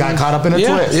got caught up in a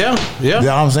twist. Yeah. You know what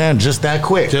I'm saying? Just that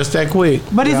quick.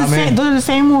 But it's they're the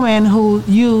same women who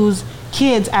use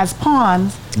kids as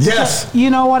pawns. Yes. You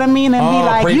know what I mean? And be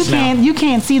like, you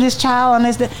can't see this child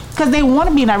unless because they want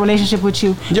to be in that relationship with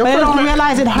you, but they don't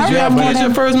realize it hurt them more. Did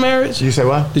your first marriage? You say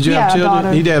what? Did you have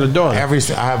children? He had a daughter.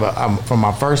 From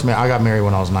my first man, I got married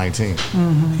when I was 19.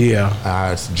 Mm-hmm.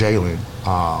 Yeah. It's Jalen,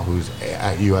 who's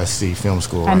at USC Film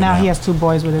School. And now he has 2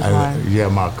 boys with his wife. Yeah,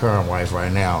 my current wife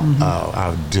right now.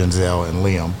 I have Denzel and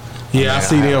Liam. Yeah, I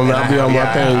see them. I'll be on my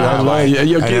thing. I love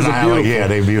your kids are beautiful. Yeah,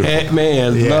 they beautiful.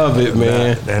 Man, love it,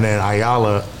 man. And then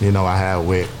Ayala, I had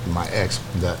with my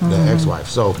the ex-wife.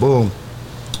 So boom,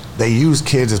 they use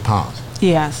kids as pawns.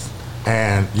 Yes.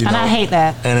 And I hate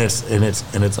that. And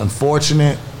it's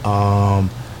unfortunate. I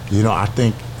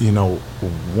think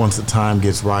once the time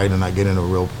gets right and I get in a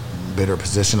real better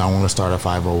position, I want to start a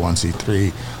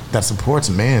 501c3 that supports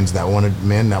men that want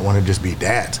to just be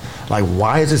dads. Like,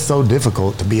 why is it so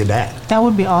difficult to be a dad? That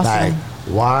would be awesome. Like,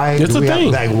 why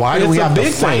do we have to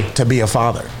fight to be a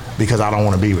father? Because I don't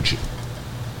want to be with you.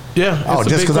 Yeah. Oh, it's a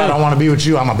just big because I thing. don't want to be with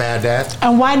you, I'm a bad dad.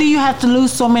 And why do you have to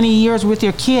lose so many years with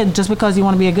your kid just because you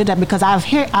want to be a good dad? Because I've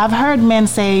heard men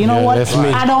say, you know Yeah, what? that's me.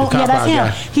 I don't. The Yeah, that's cop-out him.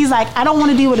 guy. He's like, I don't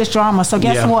want to deal with this drama. So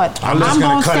guess Yeah. what? I'm just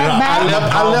gonna gonna cut it step out.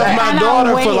 back. I left my and daughter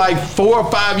I'll for wait. like 4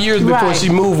 or 5 years before Right. she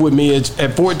moved with me.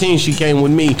 At 14, she came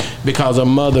with me because her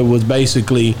mother was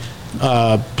basically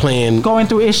playing Going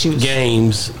through issues.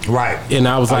 games. Right. And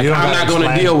I was like, You don't I'm gotta not going to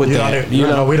explain. deal with You that. don't- You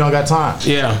know, we don't got time.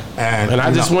 yeah. And, I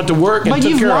you just know- went to work and But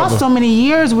took you've care of lost her. so many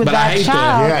years with But I that hate that.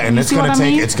 child. Yeah, and You it's see gonna what I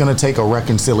take mean? it's gonna take a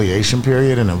reconciliation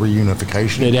period and a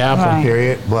reunification It happened. Right.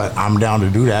 period. But I'm down to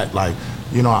do that. Like,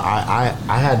 you know, I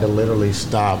had to literally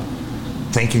stop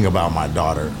thinking about my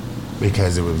daughter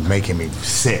because it was making me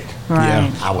sick. Right. Yeah.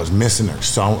 I was missing her.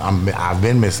 So I've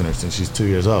been missing her since she's 2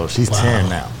 years old. She's 10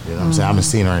 now. You know what I'm saying? I haven't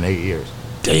seen her in 8 years.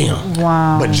 Damn.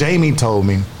 Wow. But Jamie told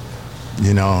me,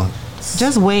 you know,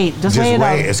 Just wait. Just wait it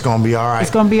out. It's gonna be all right.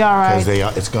 It's gonna be all right.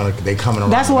 Because they coming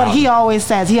around. That's the what he mountain. always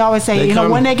says. He always say, They you know,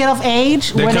 come- when they get of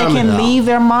age, They're when they coming can out. leave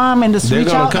their mom and just They're reach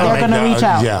gonna out, come. they're gonna reach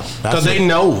out. Yeah, Because they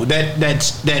know that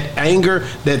anger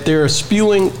that they're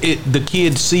spewing, the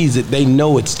kid sees it. They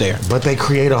know it's there. But they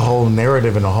create a whole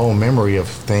narrative and a whole memory of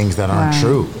things that aren't Right.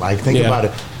 true. Like think Yeah. about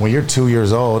it. When you're 2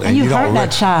 years old and you you hurt don't that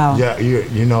child. Yeah,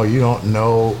 you know you don't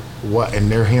know what,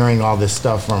 and they're hearing all this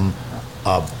stuff from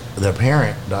the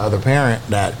other parent,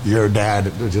 that your dad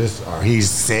or he's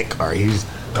sick or he's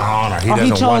gone or he Or he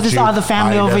doesn't chose want this you, other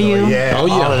family or he over doesn't- you. Yeah, Oh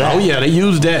yeah. all of that. Oh yeah. They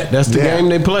use that. That's the Yeah. game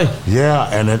they play. Yeah,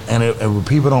 and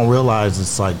people don't realize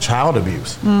it's like child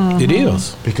abuse. It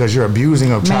is. Because you're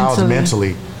abusing a child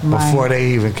mentally Right. before they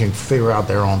even can figure out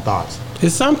their own thoughts.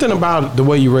 It's something about the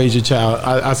way you raise your child.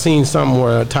 I seen something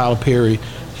where Tyler Perry,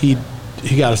 he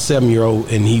got a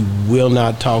 7-year-old and he will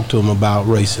not talk to him about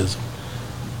racism.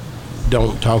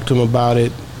 Don't talk to him about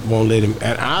it. Won't let him.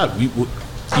 And I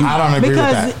don't agree with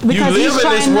that. Because you live he's in this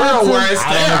trying not world to- where it's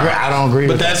there. I don't agree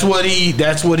But with that's that. what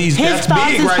he's His that's thoughts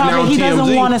big is right now probably on he TMZ.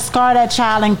 doesn't want to scar that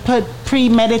child and put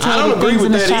premeditated I don't agree things with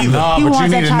in the that child. either. No, He but you wants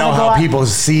need that to child know go how out- people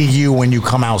see you when you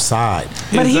come outside.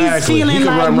 But he's Exactly. feeling He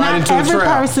could like run right not into a every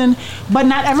trap. person, but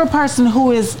not every person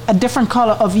who is a different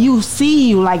color of you see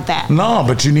you like that. No,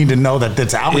 but you need to know that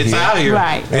it's out It's here. out here.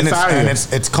 Right. And It's out here.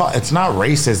 it's called, it's not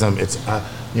racism.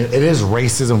 It is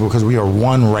racism because we are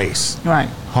one race. Right.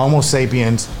 Homo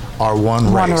sapiens are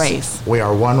one One race. race. We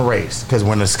are one race. Because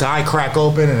when the sky crack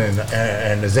open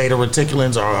and the Zeta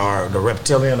Reticulans or the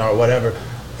reptilian or whatever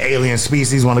alien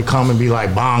species want to come and be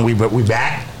like, bong, we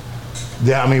back.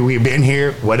 Yeah, I mean, we've been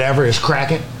here. Whatever is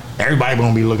cracking. Everybody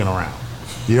gonna be looking around.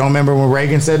 You don't remember when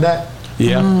Reagan said that?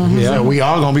 Yeah. He Yeah. said, we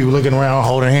all gonna be looking around,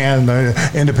 holding hands,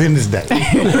 Independence Day.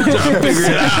 Figure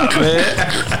it out,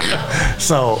 man.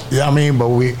 So yeah, I mean, but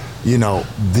we, you know,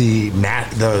 the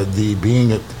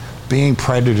being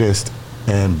prejudiced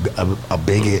and a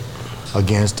bigot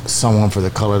against someone for the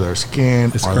color of their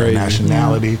skin It's or crazy. their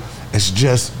nationality, it's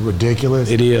just ridiculous.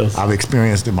 It is. I've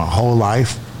experienced it my whole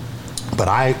life, but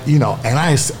I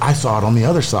saw it on the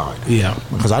other side. Yeah.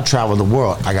 because I traveled the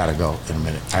world. I gotta go in a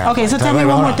minute. Okay, so tell me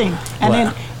one more thing, and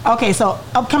then okay, so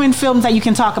upcoming films that you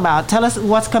can talk about. Tell us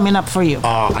what's coming up for you.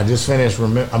 I just finished.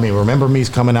 Remember Me's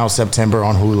coming out September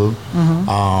on Hulu.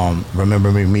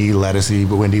 Remember Me, Lettucey,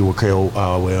 Wendy Wakil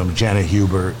Williams, Janet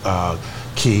Hubert,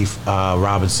 Keith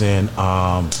Robinson,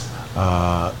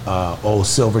 old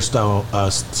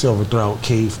Silverthroat,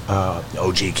 Keith,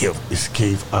 OG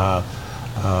Keith.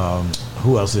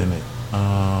 Who else in it?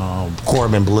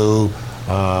 Corbin Blue.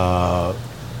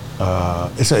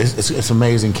 It's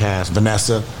amazing cast.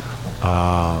 Vanessa.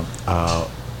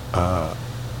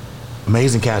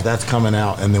 Amazing cast. That's coming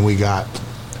out, and then we got.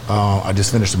 I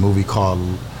just finished a movie called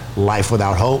Life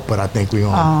Without Hope, but I think we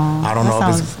on. I don't that know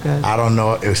if sounds good. I don't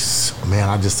know. It's man.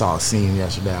 I just saw a scene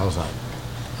yesterday. I was like,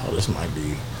 oh, this might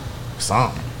be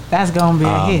something. That's gonna be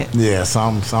a hit. Yeah, so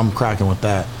I'm cracking with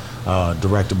that.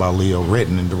 Directed by Leo,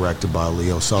 written and directed by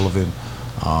Leo Sullivan,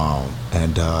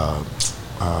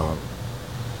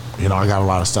 you know, I got a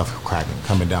lot of stuff cracking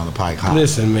coming down the pike. Hot.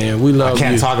 Listen, man, we love I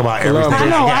can't you. talk about Love everything.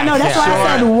 you. I know. That's why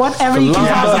I said whatever you can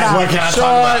talk Love about. What can I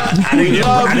talk about?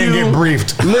 I didn't get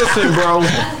briefed. Listen, bro,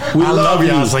 we I love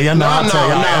y'all, so y'all know I'll tell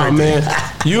y'all everything.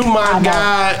 man. You my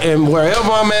guy, and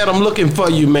wherever I'm at, I'm looking for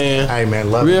you, man. Hey,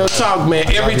 man, love Real you. talk, man.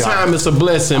 I Every love y'all. time it's a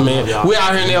blessing, man. y'all. We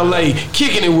out here in LA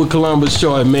kicking it with Columbus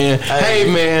Short, man.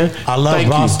 Hey, man. I love Thank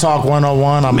Boss you. Talk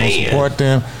 101. I'm Man. gonna support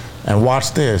them. And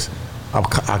watch this. I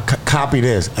copy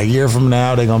this. A year from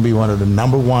now, they're gonna be one of the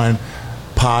 #1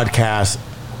 podcasts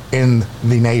in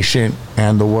the nation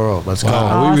and the world. Let's go.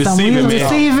 Wow. We Awesome. receive it, man.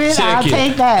 receive it. Check I'll it.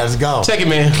 take that. Let's go. Check it,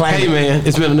 man. Claim Hey, it. man.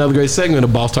 It's been another great segment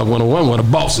of Boss Talk 101 where the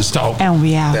bosses talk. And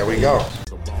we out. There we go.